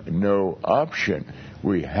have no option.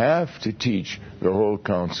 We have to teach the whole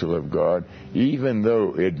counsel of God, even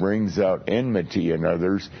though it brings out enmity in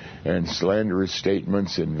others and slanderous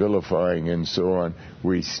statements and vilifying and so on.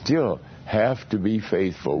 We still have to be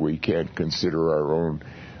faithful. We can't consider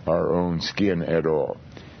our own skin at all.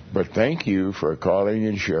 But thank you for calling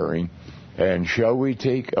and sharing. And shall we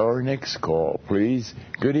take our next call, please?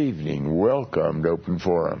 Good evening. Welcome to Open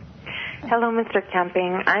Forum. Hello, Mr.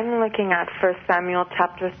 Camping. I'm looking at 1 Samuel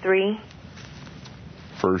chapter 3.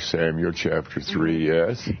 1 Samuel chapter 3,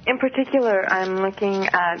 yes. In particular, I'm looking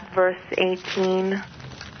at verse 18.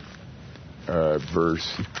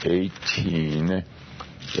 Verse 18.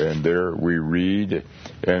 And there we read,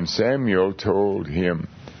 and Samuel told him,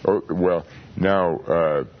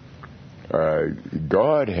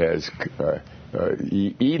 God has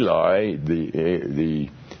Eli.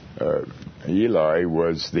 Eli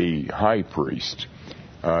was the high priest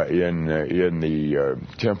in the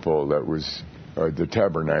temple that was the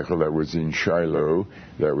tabernacle that was in Shiloh.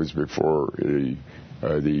 That was before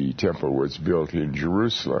the temple was built in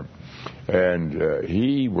Jerusalem, and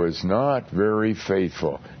he was not very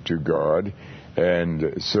faithful to God,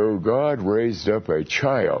 and so God raised up a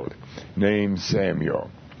child named Samuel.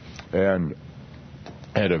 And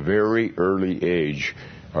at a very early age,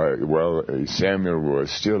 Samuel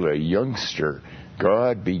was still a youngster,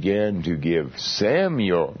 God began to give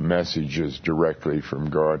Samuel messages directly from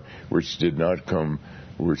God, which did not come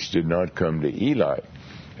to Eli.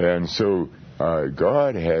 And so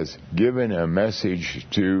God has given a message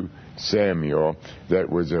to Samuel that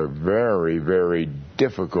was a very, very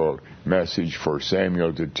difficult message for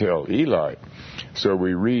Samuel to tell Eli. So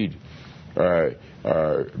we read,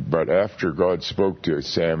 but after God spoke to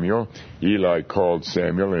Samuel, Eli called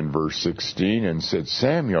Samuel in verse 16 and said,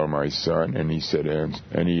 Samuel, my son. And he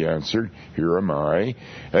answered, Here am I.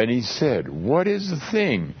 And he said, What is the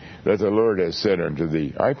thing that the Lord has said unto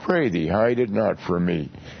thee? I pray thee, hide it not from me.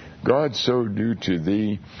 God so do to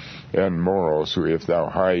thee, and more also, if thou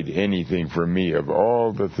hide anything from me of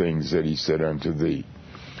all the things that he said unto thee.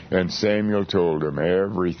 And Samuel told him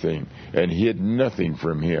everything, and hid nothing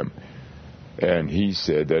from him. And he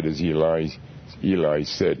said, that is Eli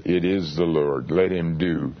said, It is the Lord. Let him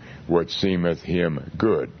do what seemeth him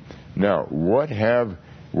good. Now, what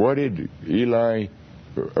did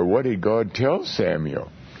God tell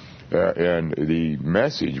Samuel? And the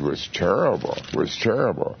message was terrible.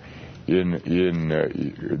 In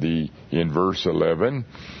verse 11,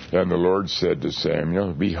 and the Lord said to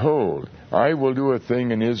Samuel, Behold, I will do a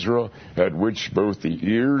thing in Israel at which both the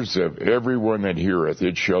ears of everyone that heareth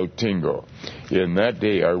it shall tingle. In that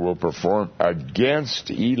day I will perform against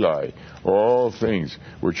Eli all things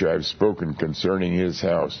which I have spoken concerning his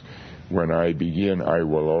house. When I begin, I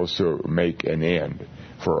will also make an end.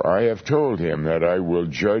 For I have told him that I will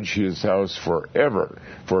judge his house forever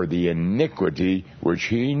for the iniquity which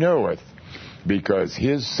he knoweth, because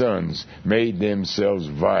his sons made themselves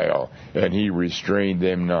vile, and he restrained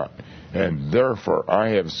them not. And therefore I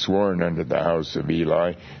have sworn unto the house of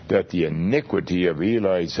Eli that the iniquity of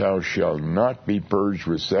Eli's house shall not be purged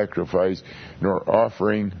with sacrifice nor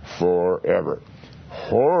offering forever.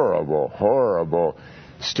 Horrible, horrible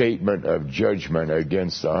statement of judgment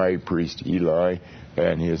against the high priest Eli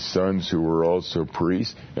and his sons who were also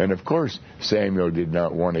priests. And of course, Samuel did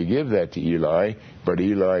not want to give that to Eli, but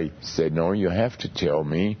Eli said, No, you have to tell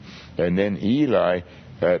me. And then Eli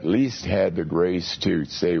at least had the grace to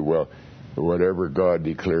say, well, whatever God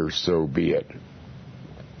declares, so be it.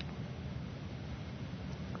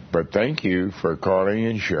 But thank you for calling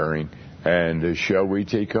and sharing. And shall we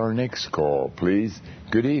take our next call, please?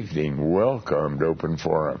 Good evening. Welcome to Open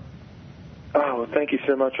Forum. Oh, thank you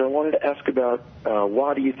so much. I wanted to ask about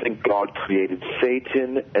why do you think God created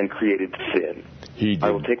Satan and created sin? He did.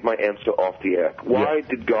 I will take my answer off the air. Why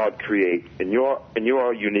did God create, in your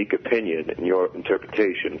unique opinion, in your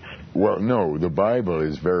interpretation? Well, no, the Bible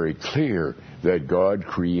is very clear that God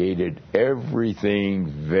created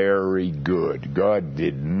everything very good. God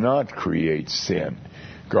did not create sin.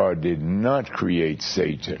 God did not create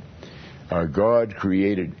Satan. God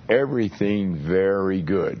created everything very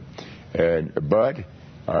good. But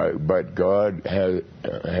God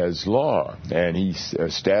has law, and He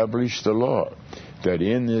established the law that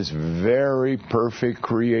in this very perfect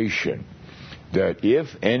creation, that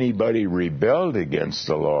if anybody rebelled against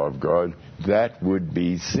the law of God, that would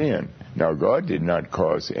be sin. Now, God did not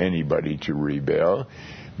cause anybody to rebel.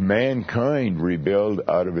 Mankind rebelled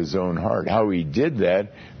out of his own heart. How he did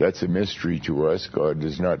that, that's a mystery to us. God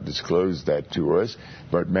does not disclose that to us,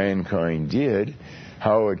 but mankind did.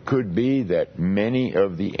 How it could be that many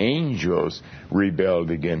of the angels rebelled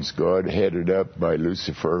against God, headed up by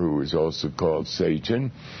Lucifer, who is also called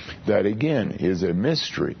Satan, that again is a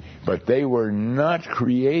mystery. But they were not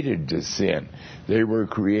created to sin. They were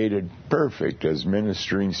created perfect as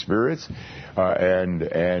ministering spirits,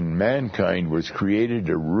 and mankind was created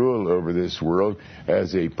to rule over this world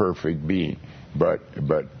as a perfect being. But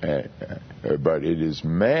it is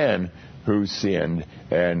man who sinned,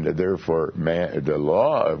 and therefore the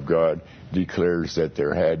law of God declares that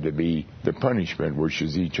there had to be the punishment, which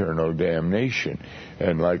is eternal damnation.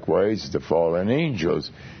 And likewise, the fallen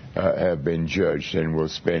angels have been judged and will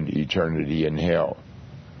spend eternity in hell.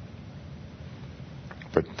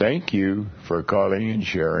 But thank you for calling and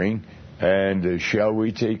sharing. And shall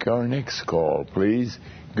we take our next call, please?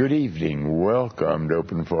 Good evening. Welcome to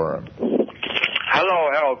Open Forum.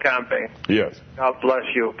 Hello, Harold Camping. Yes. God bless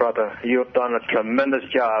you, brother. You've done a tremendous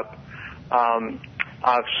job.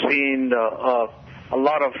 I've seen a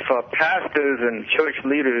lot of pastors and church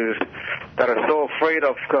leaders that are so afraid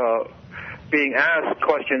of being asked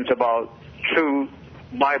questions about true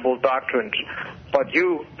Bible doctrines. But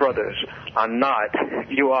you, brothers, are not.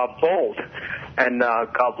 You are bold, and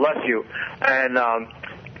God bless you. And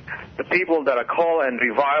the people that are call and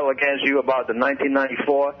revile against you about the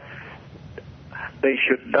 1994, they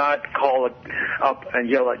should not call up and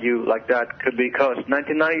yell at you like that, because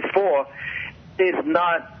 1994 is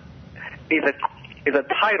a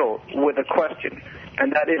title with a question,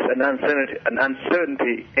 and that is an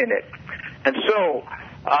uncertainty in it. And so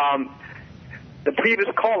the previous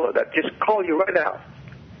caller that just called you right now,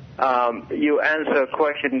 you answer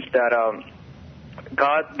questions that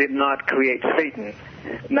God did not create Satan.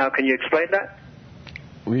 Now, can you explain that?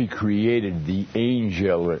 We created the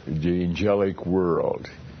angelic world,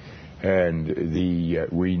 and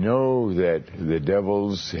we know that the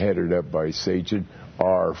devils headed up by Satan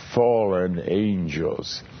are fallen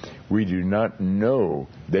angels. We do not know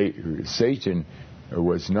Satan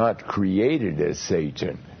was not created as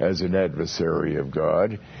Satan, as an adversary of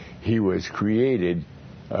God. He was created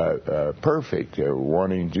perfect,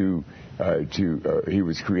 wanting to. He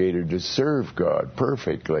was created to serve God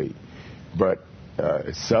perfectly, but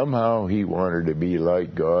somehow he wanted to be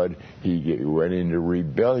like God. He went into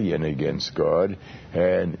rebellion against God,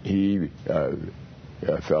 and he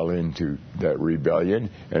fell into that rebellion,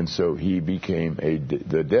 and so he became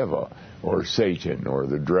the devil, or Satan, or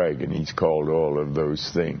the dragon. He's called all of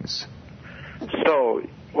those things. So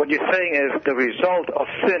what you're saying is the result of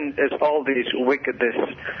sin is all these wickedness.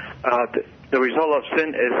 The result of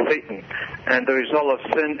sin is Satan, and the result of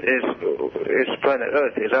sin is planet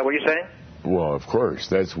Earth. Is that what you're saying? Well, of course.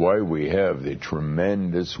 That's why we have the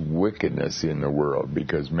tremendous wickedness in the world,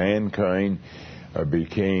 because mankind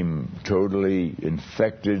became totally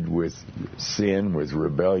infected with sin, with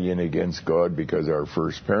rebellion against God, because our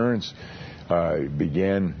first parents had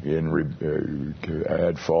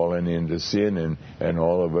fallen into sin, and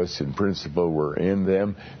all of us in principle were in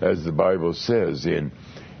them, as the Bible says in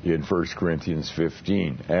 1 Corinthians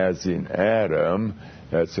 15. As in Adam,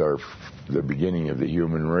 that's the beginning of the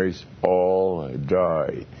human race, all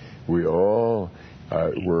die. We all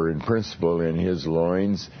were in principle in his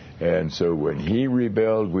loins, and so when he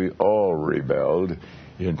rebelled, we all rebelled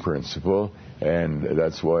in principle, and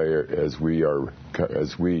that's why as we are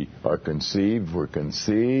conceived, we're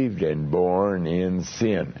conceived and born in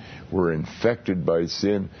sin. We're infected by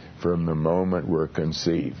sin from the moment we're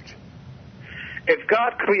conceived. If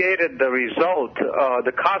God created the result,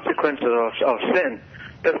 the consequences of sin,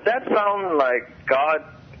 does that sound like God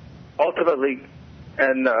ultimately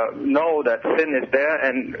know that sin is there?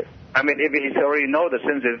 And I mean, if He already know that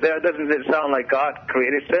sin is there, doesn't it sound like God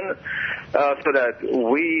created sin so that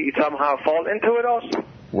we somehow fall into it also?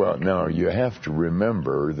 Well, now you have to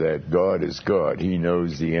remember that God is God. He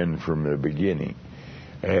knows the end from the beginning,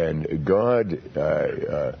 and God.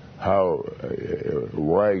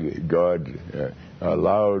 Why God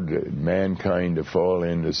allowed mankind to fall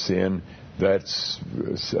into sin, that's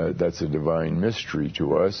a divine mystery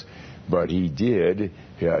to us. But He did.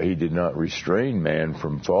 He did not restrain man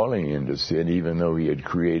from falling into sin, even though He had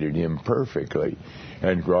created him perfectly.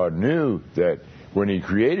 And God knew that when He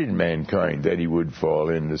created mankind that he would fall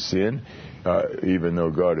into sin, even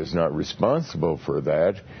though God is not responsible for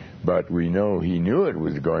that. But we know He knew it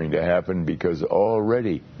was going to happen, because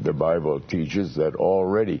already, the Bible teaches that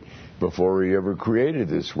already, before He ever created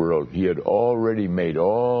this world, He had already made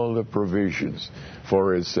all the provisions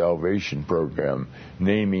for His salvation program,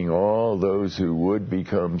 naming all those who would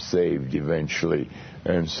become saved eventually,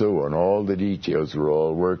 and so on. All the details were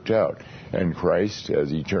all worked out. And Christ,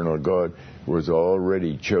 as eternal God, was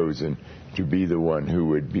already chosen to be the one who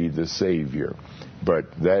would be the Savior.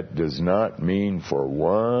 But that does not mean for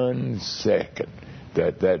 1 second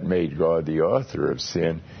that made God the author of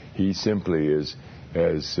sin. He simply is,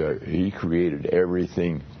 as He created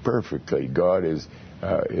everything perfectly. God is,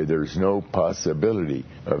 there's no possibility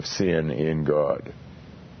of sin in God.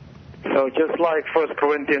 So just like 1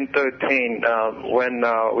 Corinthians 13, when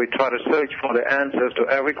we try to search for the answers to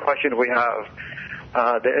every question we have,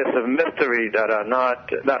 there is a mystery that our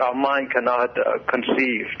mind cannot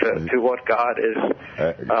conceive to what God is.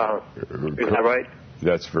 Is that right?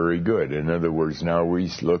 That's very good. In other words, now we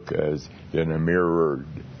look as in a mirror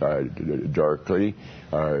darkly,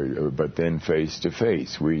 but then face to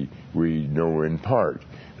face. We know in part.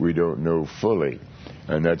 We don't know fully.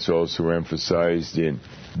 And that's also emphasized in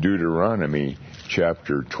Deuteronomy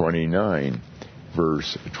chapter 29,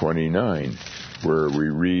 verse 29, where we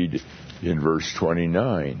read in verse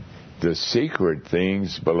 29, the secret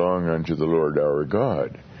things belong unto the Lord our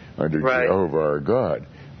God, unto Jehovah our God.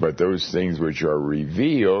 But those things which are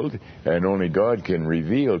revealed, and only God can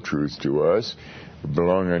reveal truth to us,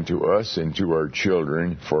 belong unto us and to our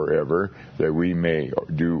children forever, that we may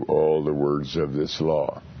do all the words of this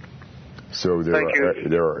law. So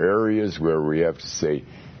there are areas where we have to say,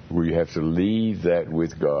 we have to leave that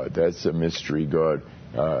with God. That's a mystery God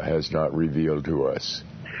has not revealed to us.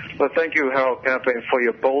 Well, thank you, Harold Camping, for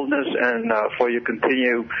your boldness and for your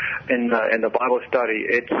continue in the Bible study.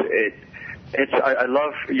 I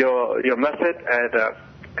love your method, and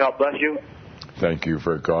God bless you. Thank you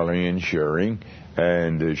for calling and sharing.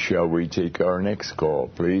 And shall we take our next call,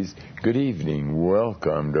 please? Good evening.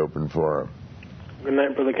 Welcome to Open Forum. Good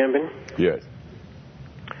night, Brother Camping. Yes.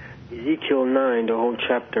 Ezekiel 9, the whole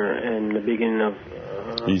chapter, and the beginning of...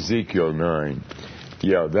 Ezekiel 9.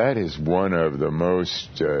 Yeah, that is one of the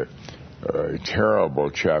most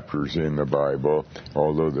terrible chapters in the Bible,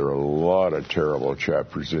 although there are a lot of terrible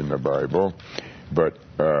chapters in the Bible. But,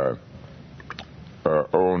 wait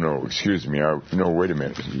a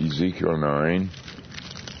minute. Ezekiel 9.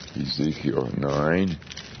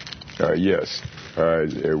 Yes,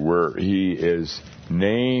 where he is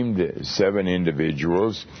named 7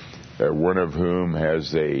 individuals, one of whom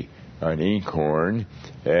has an inkhorn,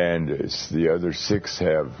 and the other 6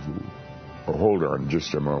 have... hold on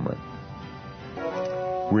just a moment.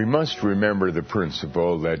 We must remember the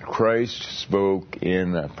principle that Christ spoke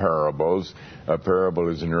in parables. A parable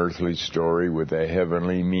is an earthly story with a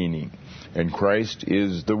heavenly meaning. And Christ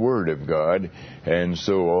is the Word of God, and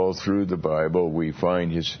so all through the Bible we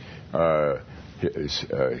find his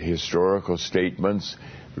historical statements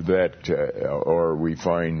or we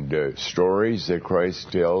find stories that Christ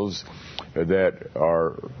tells that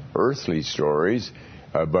are earthly stories,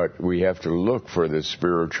 but we have to look for the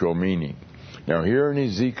spiritual meaning. Now, here in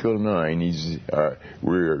Ezekiel 9,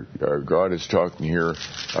 God is talking here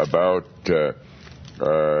about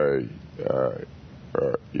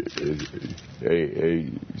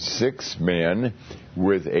 6 men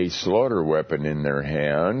with a slaughter weapon in their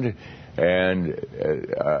hand, and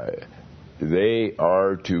they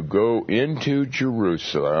are to go into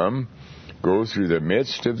Jerusalem, go through the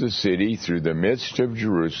midst of the city, through the midst of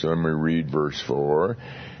Jerusalem. We read verse 4.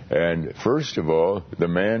 And first of all, the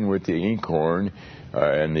man with the inkhorn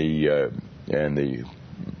and the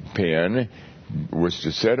pen was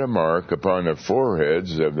to set a mark upon the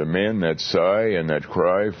foreheads of the men that sigh and that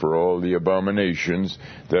cry for all the abominations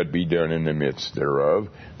that be done in the midst thereof.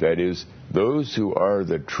 That is, those who are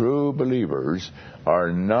the true believers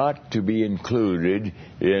are not to be included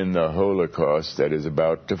in the Holocaust that is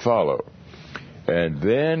about to follow. And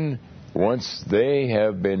then, once they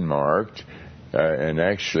have been marked, and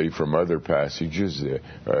actually from other passages,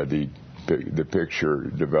 the picture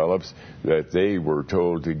develops that they were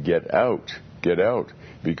told to get out,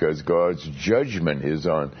 because God's judgment is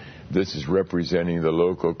on. This is representing the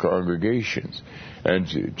local congregations. And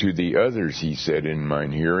to the others he said in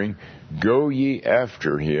mine hearing, go ye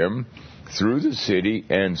after him through the city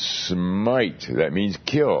and smite. That means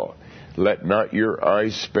kill. Let not your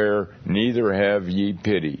eyes spare, neither have ye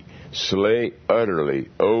pity. Slay utterly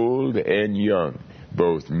old and young,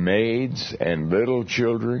 both maids and little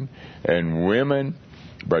children and women,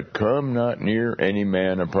 but come not near any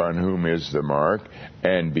man upon whom is the mark,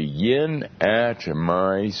 and begin at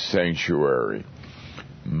my sanctuary.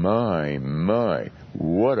 My,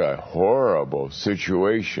 what a horrible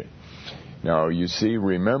situation. Now, you see,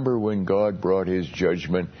 remember when God brought his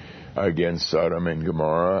judgment against Sodom and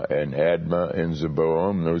Gomorrah and Admah and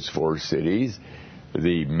Zeboam, those 4 cities?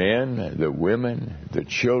 The men, the women, the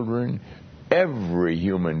children, every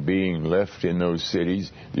human being left in those cities,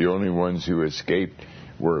 the only ones who escaped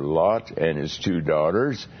were Lot and his 2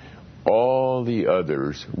 daughters. All the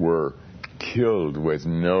others were killed with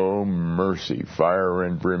no mercy. Fire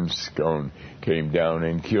and brimstone came down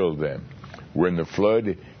and killed them. When the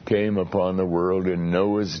flood came upon the world in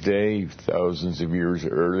Noah's day, thousands of years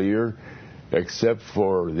earlier, except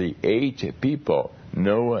for the 8 people,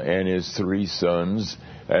 Noah and his 3 sons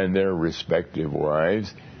and their respective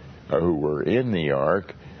wives who were in the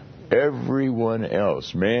ark, everyone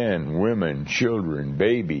else, men, women, children,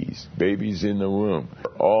 babies in the womb,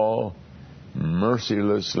 all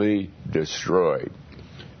mercilessly destroyed.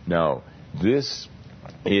 Now, this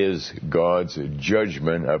is God's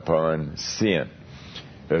judgment upon sin.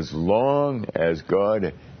 As long as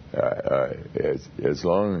God, as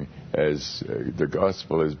long as the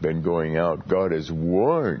gospel has been going out, God has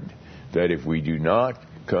warned that if we do not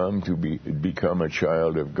come to become a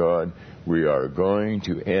child of God, we are going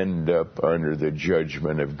to end up under the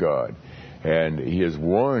judgment of God. And he has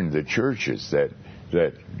warned the churches that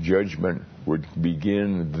judgment would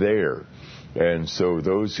begin there. And so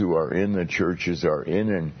those who are in the churches are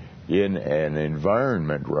in an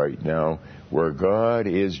environment right now where God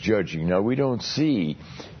is judging. Now, we don't see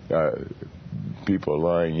people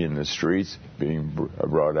lying in the streets being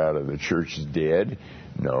brought out of the church dead.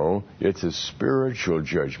 No, it's a spiritual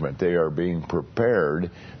judgment. They are being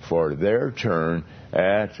prepared for their turn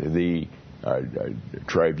at the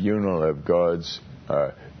tribunal of God's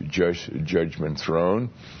judgment throne,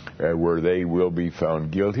 where they will be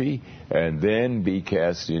found guilty and then be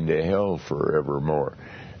cast into hell forevermore.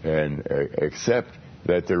 And except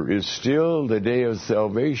that there is still the day of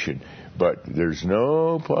salvation, but there's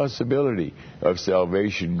no possibility of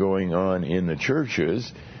salvation going on in the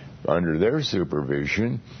churches under their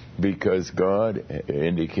supervision, because God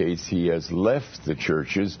indicates He has left the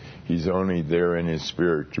churches. He's only there in His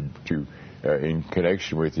Spirit to in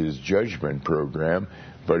connection with His judgment program.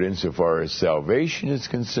 But insofar as salvation is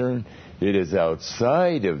concerned, it is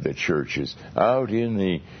outside of the churches, out in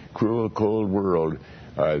the cruel, cold world.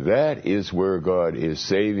 That is where God is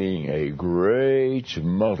saving a great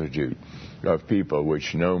multitude of people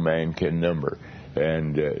which no man can number.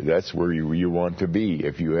 And that's where you want to be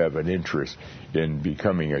if you have an interest in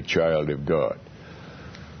becoming a child of God.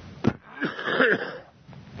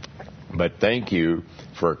 But thank you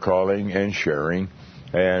for calling and sharing.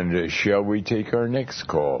 And shall we take our next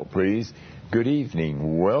call, please? Good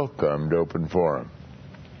evening. Welcome to Open Forum.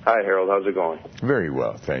 Hi, Harold. How's it going? Very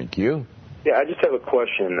well, thank you. Yeah, I just have a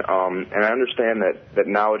question, and I understand that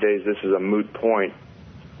nowadays this is a moot point,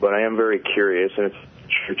 but I am very curious, and it's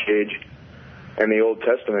church age and the Old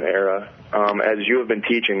Testament era. As you have been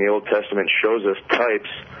teaching, the Old Testament shows us types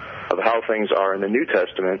of how things are in the New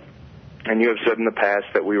Testament, and you have said in the past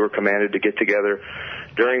that we were commanded to get together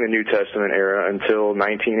during the New Testament era until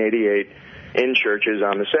 1988 in churches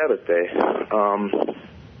on the Sabbath day.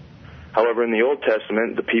 However, in the Old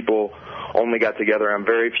Testament, the people only got together on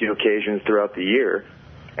very few occasions throughout the year,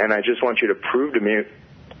 and I just want you to prove to me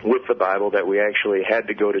with the Bible that we actually had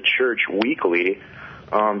to go to church weekly,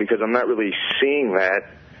 because I'm not really seeing that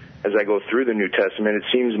as I go through the New Testament. It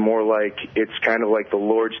seems more like it's kind of like the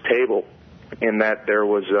Lord's table, in that there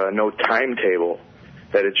was no timetable,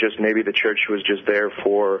 that it's just maybe the church was just there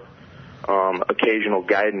for occasional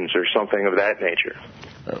guidance or something of that nature.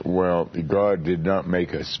 Well, God did not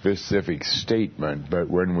make a specific statement, but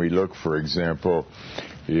when we look, for example,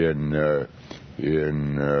 in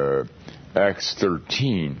Acts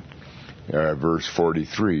 13, verse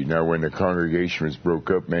 43, now when the congregation was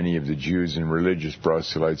broke up, many of the Jews and religious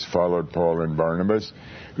proselytes followed Paul and Barnabas,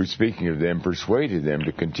 who, speaking of them, persuaded them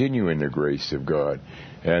to continue in the grace of God.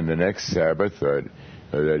 And the next Sabbath, that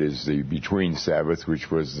is the between Sabbath,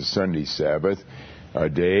 which was the Sunday Sabbath, a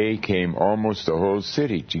day came almost the whole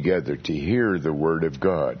city together to hear the word of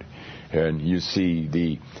God. And you see,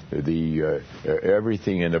 the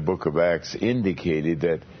everything in the book of Acts indicated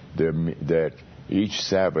that each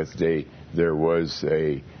Sabbath day there was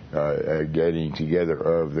a getting together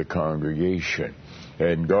of the congregation,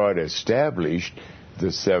 and God established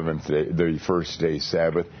the seventh day, the first day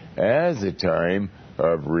Sabbath, as a time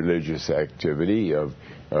of religious activity, of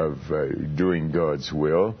doing God's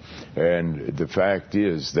will. And the fact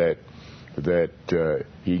is that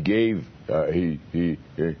He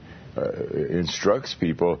instructs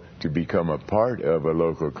people to become a part of a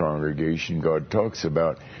local congregation. God talks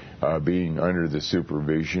about being under the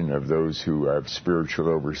supervision of those who have spiritual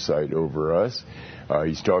oversight over us.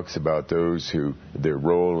 He talks about those who their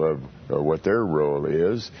role of what their role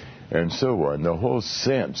is, and so on. The whole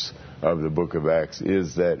sense of the book of Acts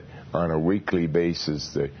is that on a weekly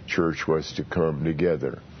basis the church was to come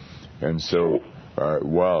together. And so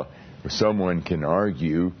while someone can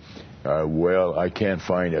argue, well, I can't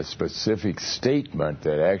find a specific statement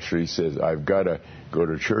that actually says I've got to go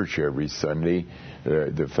to church every Sunday,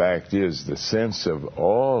 the fact is the sense of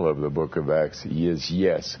all of the book of Acts is,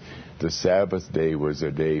 yes, the Sabbath day was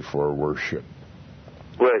a day for worship.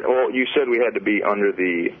 Right. Well, you said we had to be under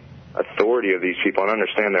the authority of these people, and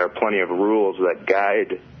understand there are plenty of rules that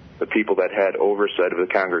guide the people that had oversight of the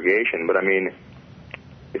congregation. But I mean,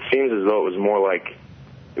 it seems as though it was more like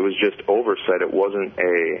it was just oversight. It wasn't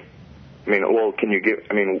a. I mean, well, can you give?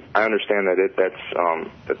 I mean, I understand that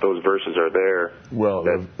that those verses are there. Well,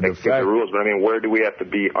 that give the rules, but I mean, where do we have to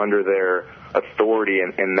be under their authority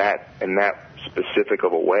in that specific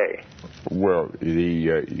of a way? Well,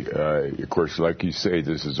 of course, like you say,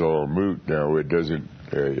 this is all moot now. It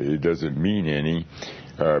doesn't mean any.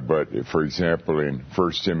 But for example, in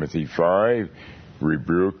 1 Timothy 5.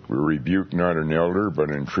 Rebuke not an elder,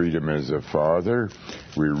 but entreat him as a father.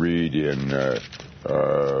 We read in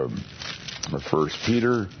 1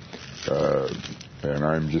 Peter, and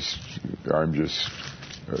I'm just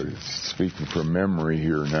speaking from memory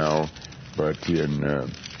here now, but in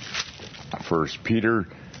 1 Peter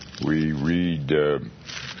we read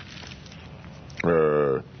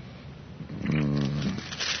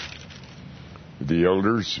The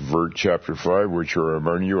elders, chapter 5, which are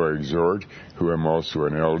among you, I exhort, who am also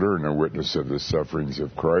an elder and a witness of the sufferings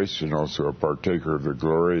of Christ, and also a partaker of the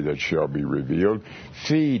glory that shall be revealed.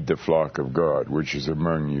 Feed the flock of God, which is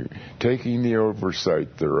among you, taking the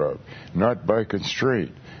oversight thereof, not by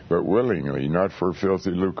constraint, but willingly, not for filthy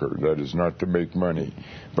lucre, that is, not to make money,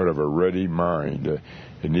 but of a ready mind,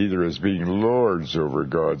 and neither as being lords over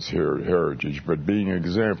God's heritage, but being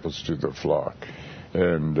examples to the flock.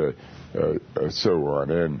 And so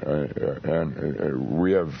on, and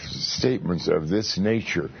we have statements of this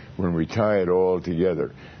nature when we tie it all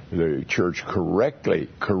together. The church correctly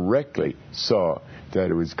saw that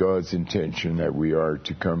it was God's intention that we are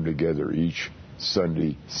to come together each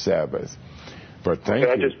Sunday Sabbath. But thank you.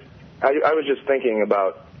 I was just thinking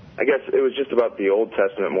about, I guess it was just about the Old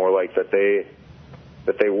Testament more, like that they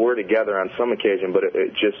were together on some occasion, but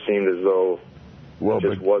it just seemed as though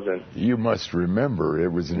it wasn't. You must remember,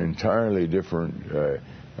 it was an entirely different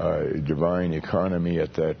divine economy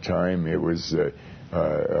at that time. It was the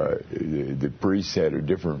priests had a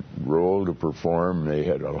different role to perform. They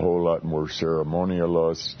had a whole lot more ceremonial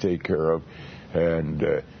laws to take care of,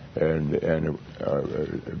 and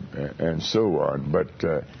so on. But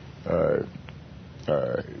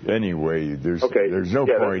anyway, there's no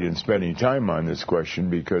point in spending time on this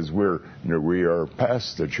question because we are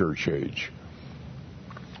past the church age.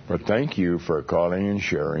 But thank you for calling and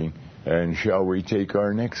sharing. And shall we take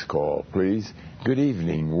our next call, please? Good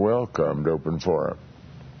evening. Welcome to Open Forum.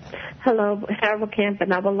 Hello, Harold Camp,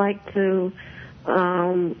 and I would like to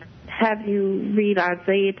have you read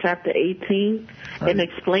Isaiah chapter 18 and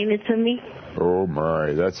explain it to me. Oh,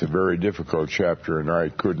 my. That's a very difficult chapter, and I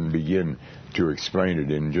couldn't begin to explain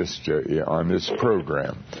it in just on this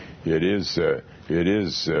program. There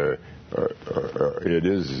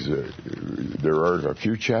are a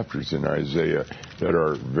few chapters in Isaiah that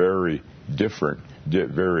are very different,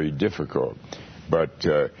 very difficult. But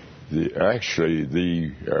the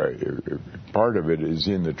part of it is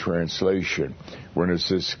in the translation. When it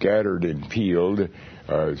says scattered and peeled,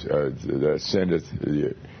 that sendeth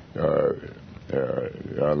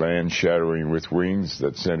a land shadowing with wings,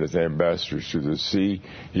 that sendeth ambassadors to the sea,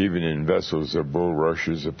 even in vessels of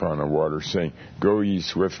bulrushes upon the water, saying, Go ye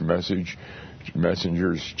swift messengers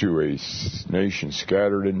to a nation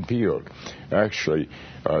scattered and peeled. Actually,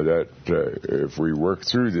 if we work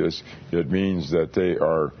through this, it means that they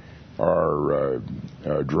are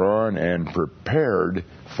drawn and prepared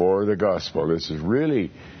for the gospel. This is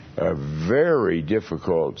really a very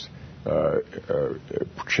difficult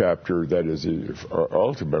chapter that is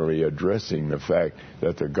ultimately addressing the fact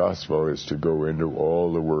that the gospel is to go into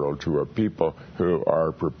all the world to a people who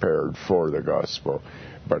are prepared for the gospel.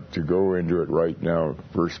 But to go into it right now,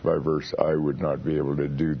 verse by verse, I would not be able to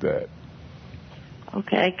do that.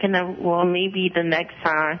 Okay, maybe the next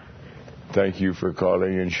time. Thank you for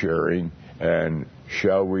calling and sharing. And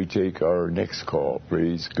shall we take our next call,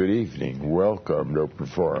 please? Good evening. Welcome to Open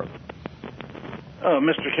Forum.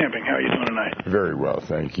 Mr. Camping, how are you doing tonight? Very well,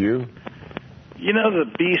 thank you. You know the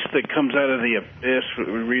beast that comes out of the abyss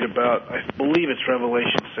we read about, I believe it's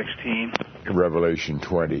Revelation 16. Revelation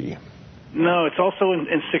 20. No, it's also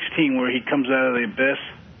in 16 where he comes out of the abyss.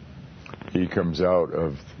 He comes out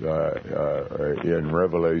of, in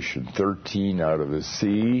Revelation 13, out of the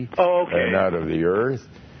sea and out of the earth.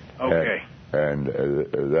 Okay. And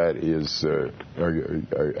that is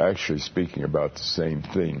actually speaking about the same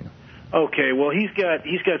thing. Okay, well, he's got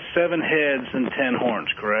 7 heads and 10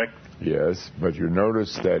 horns, correct? Yes, but you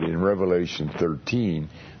notice that in Revelation 13,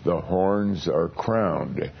 the horns are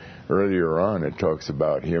crowned. Earlier on, it talks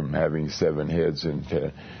about him having 7 heads and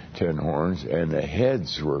 10 horns, and the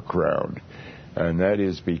heads were crowned. And that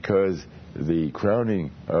is because the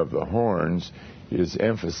crowning of the horns is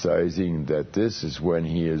emphasizing that this is when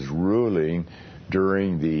he is ruling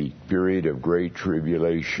during the period of great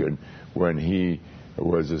tribulation, when he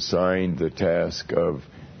was assigned the task of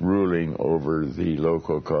ruling over the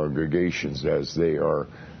local congregations as they are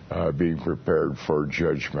being prepared for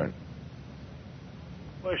judgment.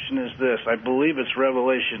 The question is this. I believe it's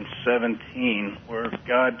Revelation 17 where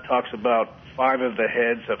God talks about 5 of the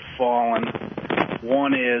heads have fallen.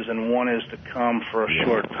 1 is and 1 is to come for a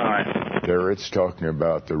short time. There it's talking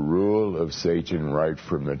about the rule of Satan right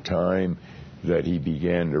from the time that he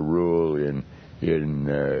began to rule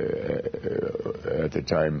at the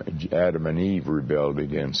time Adam and Eve rebelled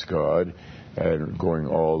against God, and going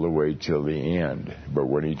all the way till the end. But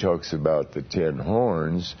when he talks about the 10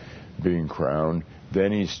 horns being crowned,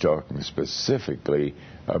 then he's talking specifically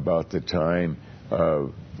about the time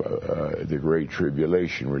of the Great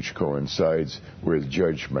Tribulation, which coincides with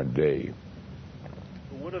Judgment Day.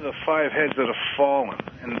 What are the 5 heads that have fallen,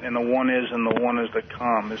 and the one is and the one is to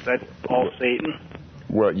come? Is that all Satan?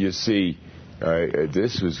 Well, you see,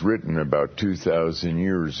 this was written about 2,000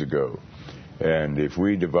 years ago. And if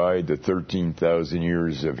we divide the 13,000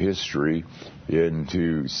 years of history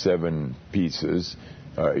into 7 pieces,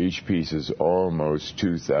 each piece is almost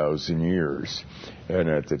 2,000 years. And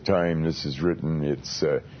at the time this is written, it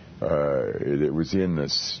was in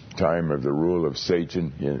this time of the rule of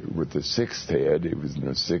Satan with the 6th head. It was in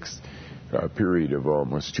the 6th period of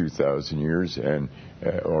almost 2,000 years,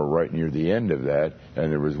 or right near the end of that, and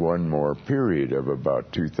there was one more period of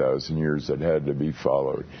about 2,000 years that had to be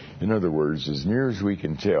followed. In other words, as near as we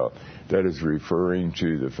can tell, that is referring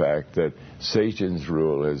to the fact that Satan's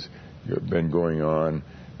rule has been going on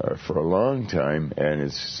for a long time and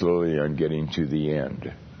is slowly on getting to the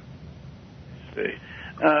end. See.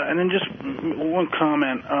 And then just one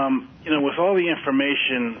comment. With all the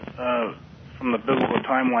information from the biblical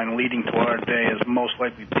timeline leading to our day as most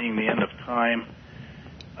likely being the end of time,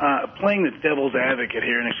 playing the devil's advocate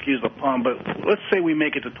here, and excuse the pun, but let's say we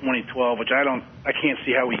make it to 2012, which I can't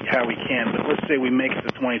see how we can, but let's say we make it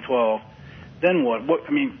to 2012. Then what?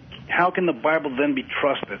 How can the Bible then be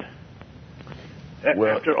trusted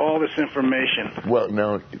after all this information? Well,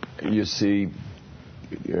 now, you see,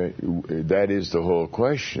 that is the whole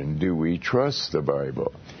question. Do we trust the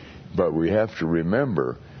Bible? But we have to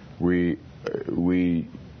remember,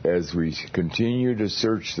 as we continue to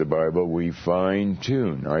search the Bible, we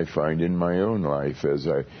fine-tune. I find in my own life, as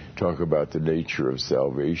I talk about the nature of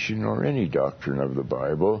salvation or any doctrine of the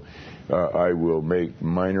Bible, I will make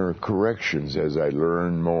minor corrections as I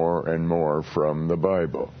learn more and more from the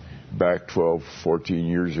Bible. Back 12, 14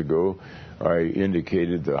 years ago, I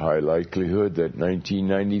indicated the high likelihood that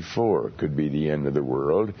 1994 could be the end of the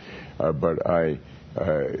world, but I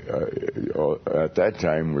at that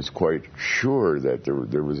time was quite sure that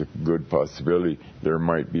there was a good possibility there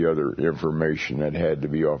might be other information that had to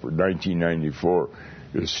be offered. 1994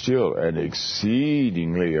 is still an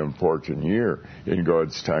exceedingly important year in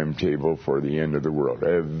God's timetable for the end of the world.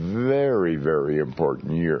 A very, very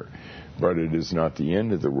important year. But it is not the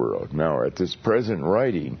end of the world. Now, at this present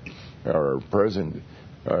writing, or present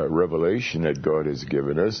revelation that God has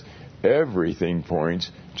given us, everything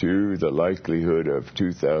points to the likelihood of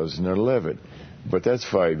 2011. But that's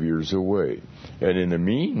 5 years away. And in the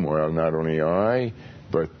meanwhile, not only I,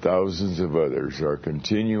 but thousands of others are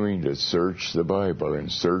continuing to search the Bible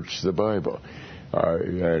and search the Bible.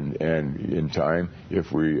 And in time,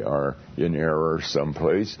 if we are in error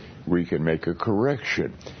someplace, we can make a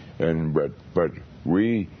correction. But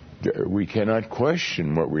we cannot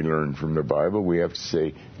question what we learn from the Bible. We have to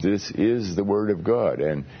say, this is the Word of God,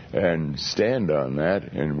 and stand on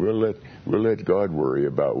that, and we'll let God worry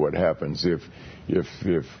about what happens if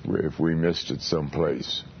we missed it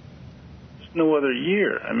someplace. There's no other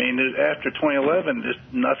year. After 2011,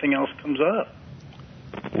 just nothing else comes up.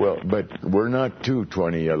 Well, but we're not to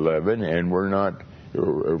 2011, and we're not,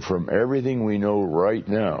 from everything we know right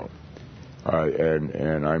now,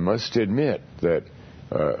 and I must admit that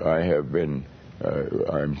I have been,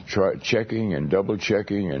 I'm checking and double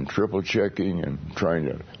checking and triple checking and trying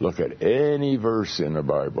to look at any verse in the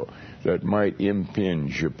Bible that might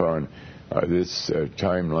impinge upon this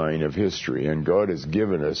timeline of history. And God has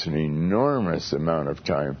given us an enormous amount of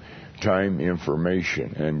time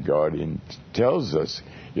information, and God tells us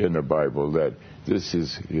in the Bible that this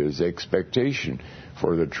is His expectation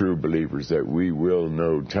for the true believers, that we will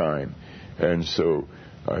know time. And so,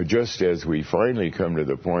 just as we finally come to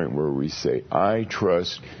the point where we say, I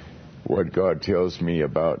trust what God tells me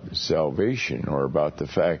about salvation, or about the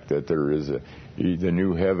fact that there is the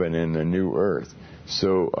new heaven and the new earth,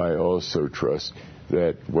 so I also trust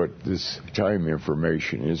that what this time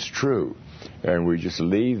information is true. And we just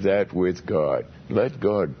leave that with God. Let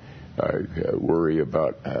God worry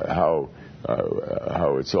about how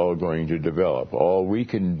it's all going to develop. All we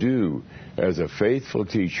can do as a faithful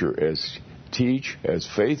teacher is teach as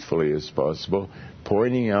faithfully as possible,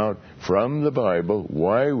 pointing out from the Bible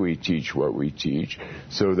why we teach what we teach,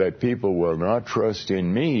 so that people will not trust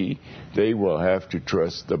in me. They will have to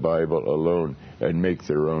trust the Bible alone and make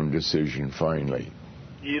their own decision finally.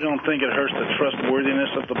 You don't think it hurts the trustworthiness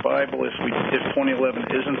of the Bible if 2011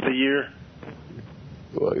 isn't the year?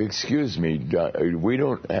 Well, excuse me,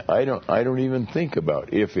 I don't even think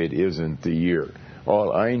about if it isn't the year.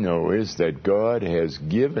 All I know is that God has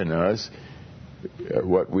given us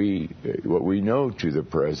what we know to the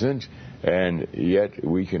present, and yet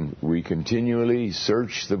we continually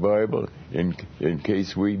search the Bible in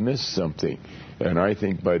case we miss something. And I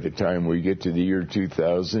think by the time we get to the year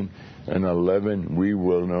 2011, we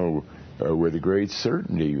will know with a great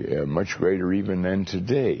certainty, much greater even than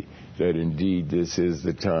today, that indeed this is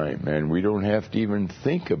the time. And we don't have to even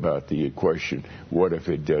think about the question, what if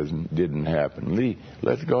it didn't happen?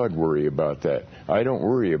 Let God worry about that. I don't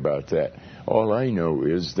worry about that. All I know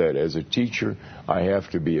is that as a teacher, I have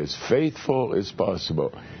to be as faithful as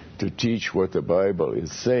possible to teach what the Bible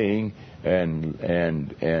is saying, and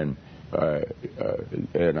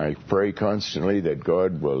I pray constantly that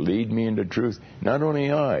God will lead me into truth. Not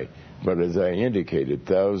only I, but as I indicated,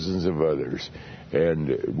 thousands of others.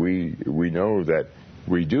 And we know that,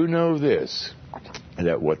 we do know this,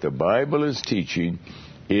 that what the Bible is teaching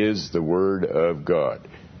is the Word of God.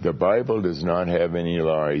 The Bible does not have any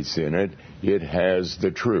lies in it. It has the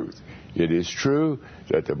truth. It is true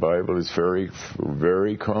that the Bible is very,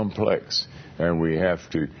 very complex, and we have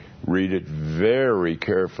to read it very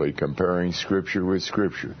carefully, comparing Scripture with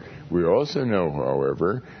Scripture. We also know,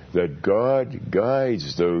 however, that God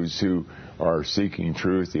guides those who are seeking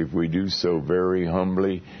truth. If we do so very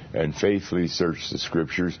humbly and faithfully search the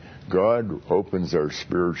Scriptures, God opens our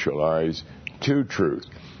spiritual eyes to truth.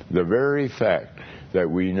 The very fact that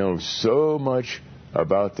we know so much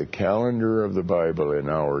about the calendar of the Bible in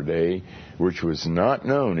our day, which was not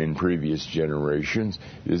known in previous generations,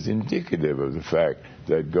 is indicative of the fact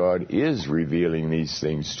that God is revealing these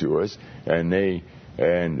things to us.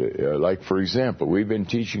 Like, for example, we've been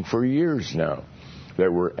teaching for years now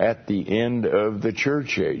that we're at the end of the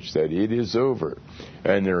church age, that it is over.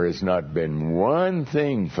 And there has not been one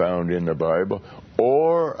thing found in the Bible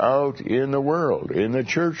or out in the world, in the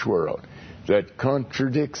church world, that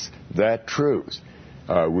contradicts that truth.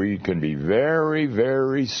 We can be very,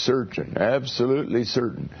 very certain, absolutely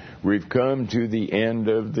certain, we've come to the end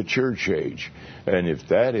of the church age. And if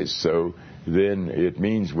that is so, then it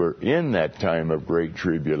means we're in that time of great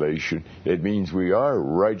tribulation. It means we are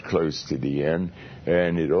right close to the end.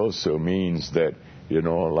 And it also means that, in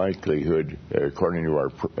all likelihood, according to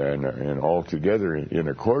our, and altogether in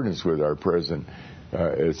accordance with our present,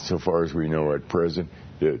 so far as we know at present,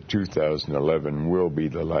 2011 will be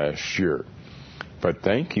the last year. But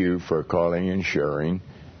thank you for calling and sharing.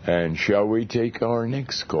 And shall we take our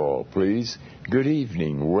next call, please? Good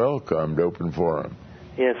evening. Welcome to Open Forum.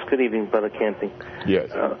 Yes, good evening, Brother Camping.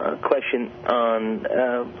 Yes. A question on,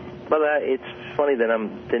 Brother, it's funny that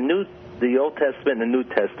I'm the Old Testament and the New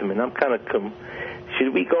Testament. I'm kind of,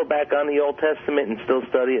 should we go back on the Old Testament and still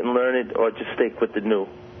study it and learn it, or just stick with the New?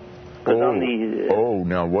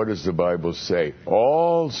 Now what does the Bible say?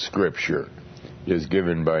 All Scripture is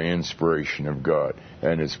given by inspiration of God,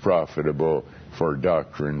 and is profitable for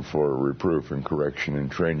doctrine, for reproof and correction and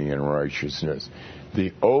training in righteousness.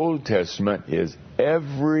 The Old Testament is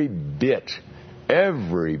every bit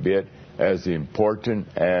as important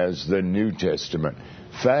as the New Testament.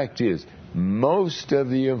 Fact is, most of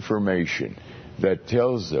the information that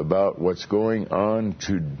tells about what's going on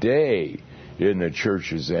today in the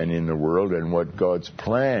churches and in the world and what God's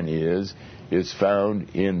plan is found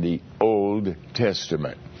in the Old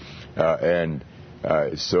Testament.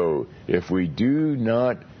 So if we do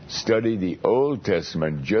not study the Old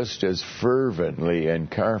Testament just as fervently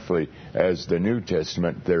and carefully as the New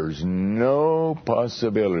Testament, there's no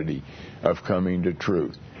possibility of coming to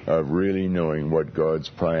truth, of really knowing what God's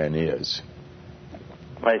plan is.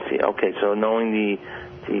 I see. Okay, so knowing the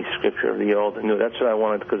Scripture of the Old and New, that's what I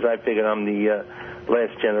wanted, because I figured I'm the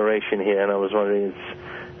last generation here, and I was wondering,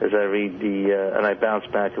 as I read and I bounce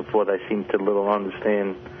back and forth, I seem to little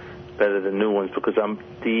understand better the new ones, because I'm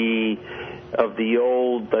of the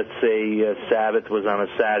old, let's say, Sabbath was on a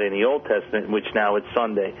Saturday in the Old Testament, which now it's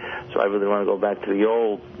Sunday. So I really want to go back to the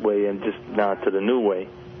old way and just not to the new way.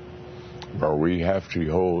 Well, we have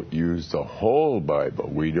to use the whole Bible.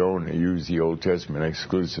 We don't use the Old Testament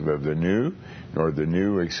exclusive of the New, nor the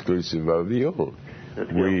New exclusive of the Old.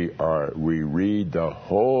 We read the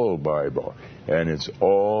whole Bible, and it's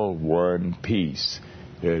all one piece.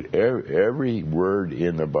 Every word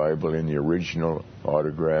in the Bible, in the original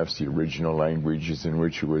autographs, the original languages in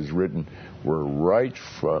which it was written,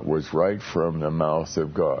 was right from the mouth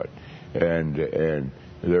of God, and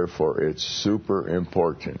therefore it's super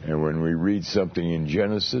important. And when we read something in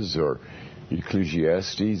Genesis or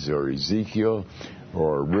Ecclesiastes or Ezekiel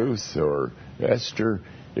or Ruth or Esther,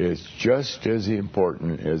 it's just as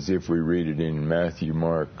important as if we read it in Matthew,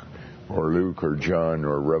 Mark, or Luke, or John,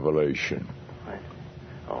 or Revelation.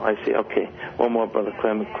 Oh, I see. Okay. One more, Brother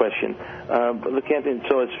Clement, question. Brother Campion,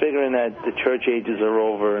 so it's figuring that the church ages are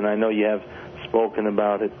over, and I know you have spoken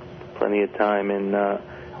about it plenty of time in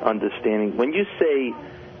understanding. When you say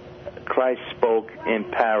Christ spoke in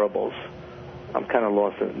parables, I'm kind of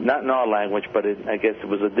lost. Not in our language, but I guess it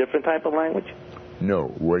was a different type of language? No.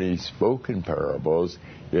 When he spoke in parables,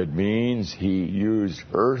 it means he used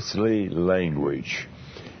earthly language.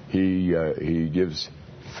 He gives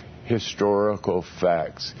historical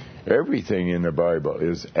facts. Everything in the Bible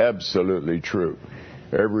is absolutely true.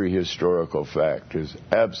 Every historical fact is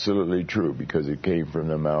absolutely true because it came from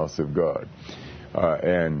the mouth of God.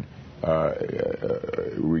 And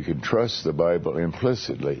we can trust the Bible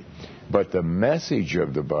implicitly. But the message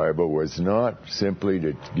of the Bible was not simply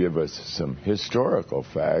to give us some historical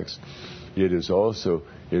facts. It is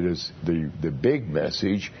the big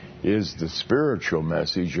message is the spiritual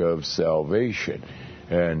message of salvation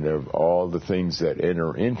and of all the things that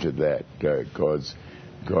enter into that,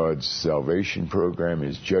 God's salvation program,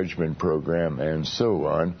 His judgment program, and so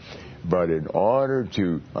on. But in order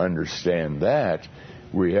to understand that,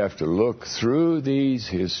 we have to look through these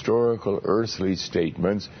historical earthly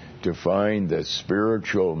statements to find the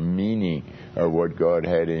spiritual meaning of what God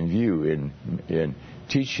had in view in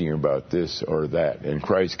teaching about this or that. And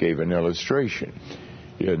Christ gave an illustration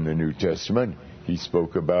in the New Testament. He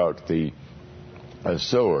spoke about a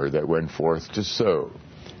sower that went forth to sow.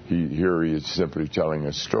 Here he is simply telling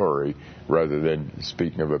a story rather than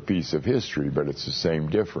speaking of a piece of history, but it's the same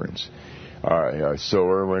difference. A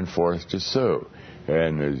sower went forth to sow,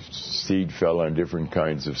 and the seed fell on different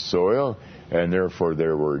kinds of soil, and therefore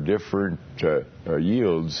there were different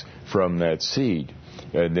yields from that seed.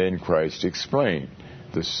 And then Christ explained,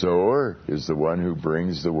 the sower is the one who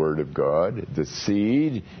brings the Word of God. The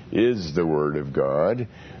seed is the Word of God.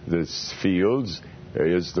 The fields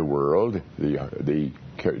is the world. The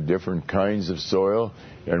different kinds of soil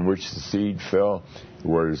in which the seed fell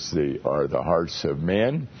are the hearts of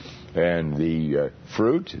men. And the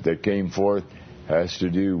fruit that came forth has to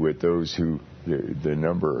do with the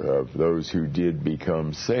number of those who did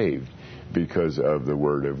become saved because of the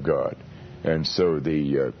Word of God. And so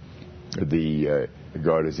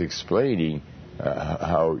God is explaining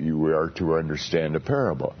how you are to understand a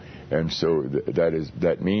parable. And so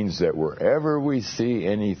that means that wherever we see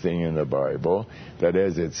anything in the Bible, that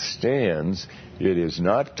as it stands, it is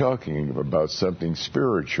not talking about something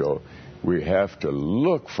spiritual. We have to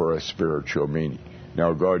look for a spiritual meaning.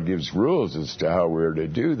 Now, God gives rules as to how we're to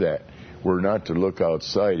do that. We're not to look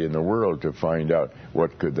outside in the world to find out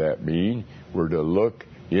what could that mean. We're to look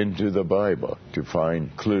into the Bible to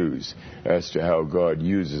find clues as to how God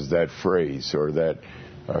uses that phrase or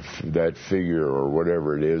that figure or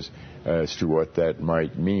whatever it is as to what that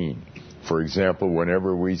might mean. For example,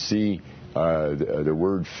 whenever we see the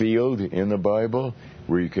word field in the Bible,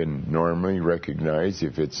 we can normally recognize,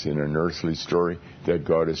 if it's in an earthly story, that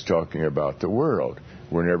God is talking about the world.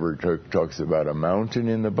 Whenever it talks about a mountain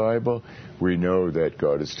in the Bible, we know that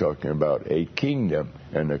God is talking about a kingdom,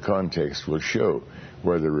 and the context will show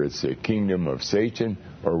whether it's the kingdom of Satan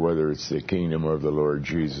or whether it's the kingdom of the Lord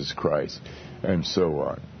Jesus Christ, and so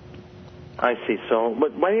on. I see. So,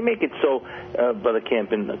 but why do you make it so, Brother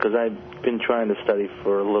Campion? Because I've been trying to study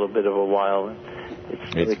for a little bit of a while.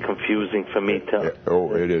 It's really confusing for me to...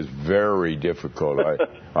 it is very difficult.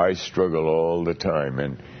 I struggle all the time,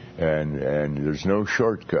 and there's no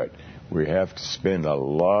shortcut. We have to spend a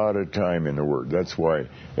lot of time in the Word. That's why,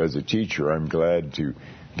 as a teacher, I'm glad to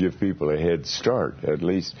give people a head start. At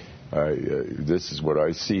least this is what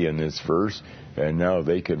I see in this verse, and now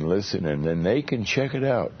they can listen, and then they can check it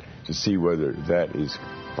out to see whether that is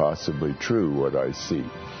possibly true, what I see.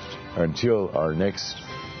 Until our next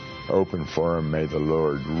open forum, may the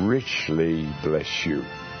Lord richly bless you.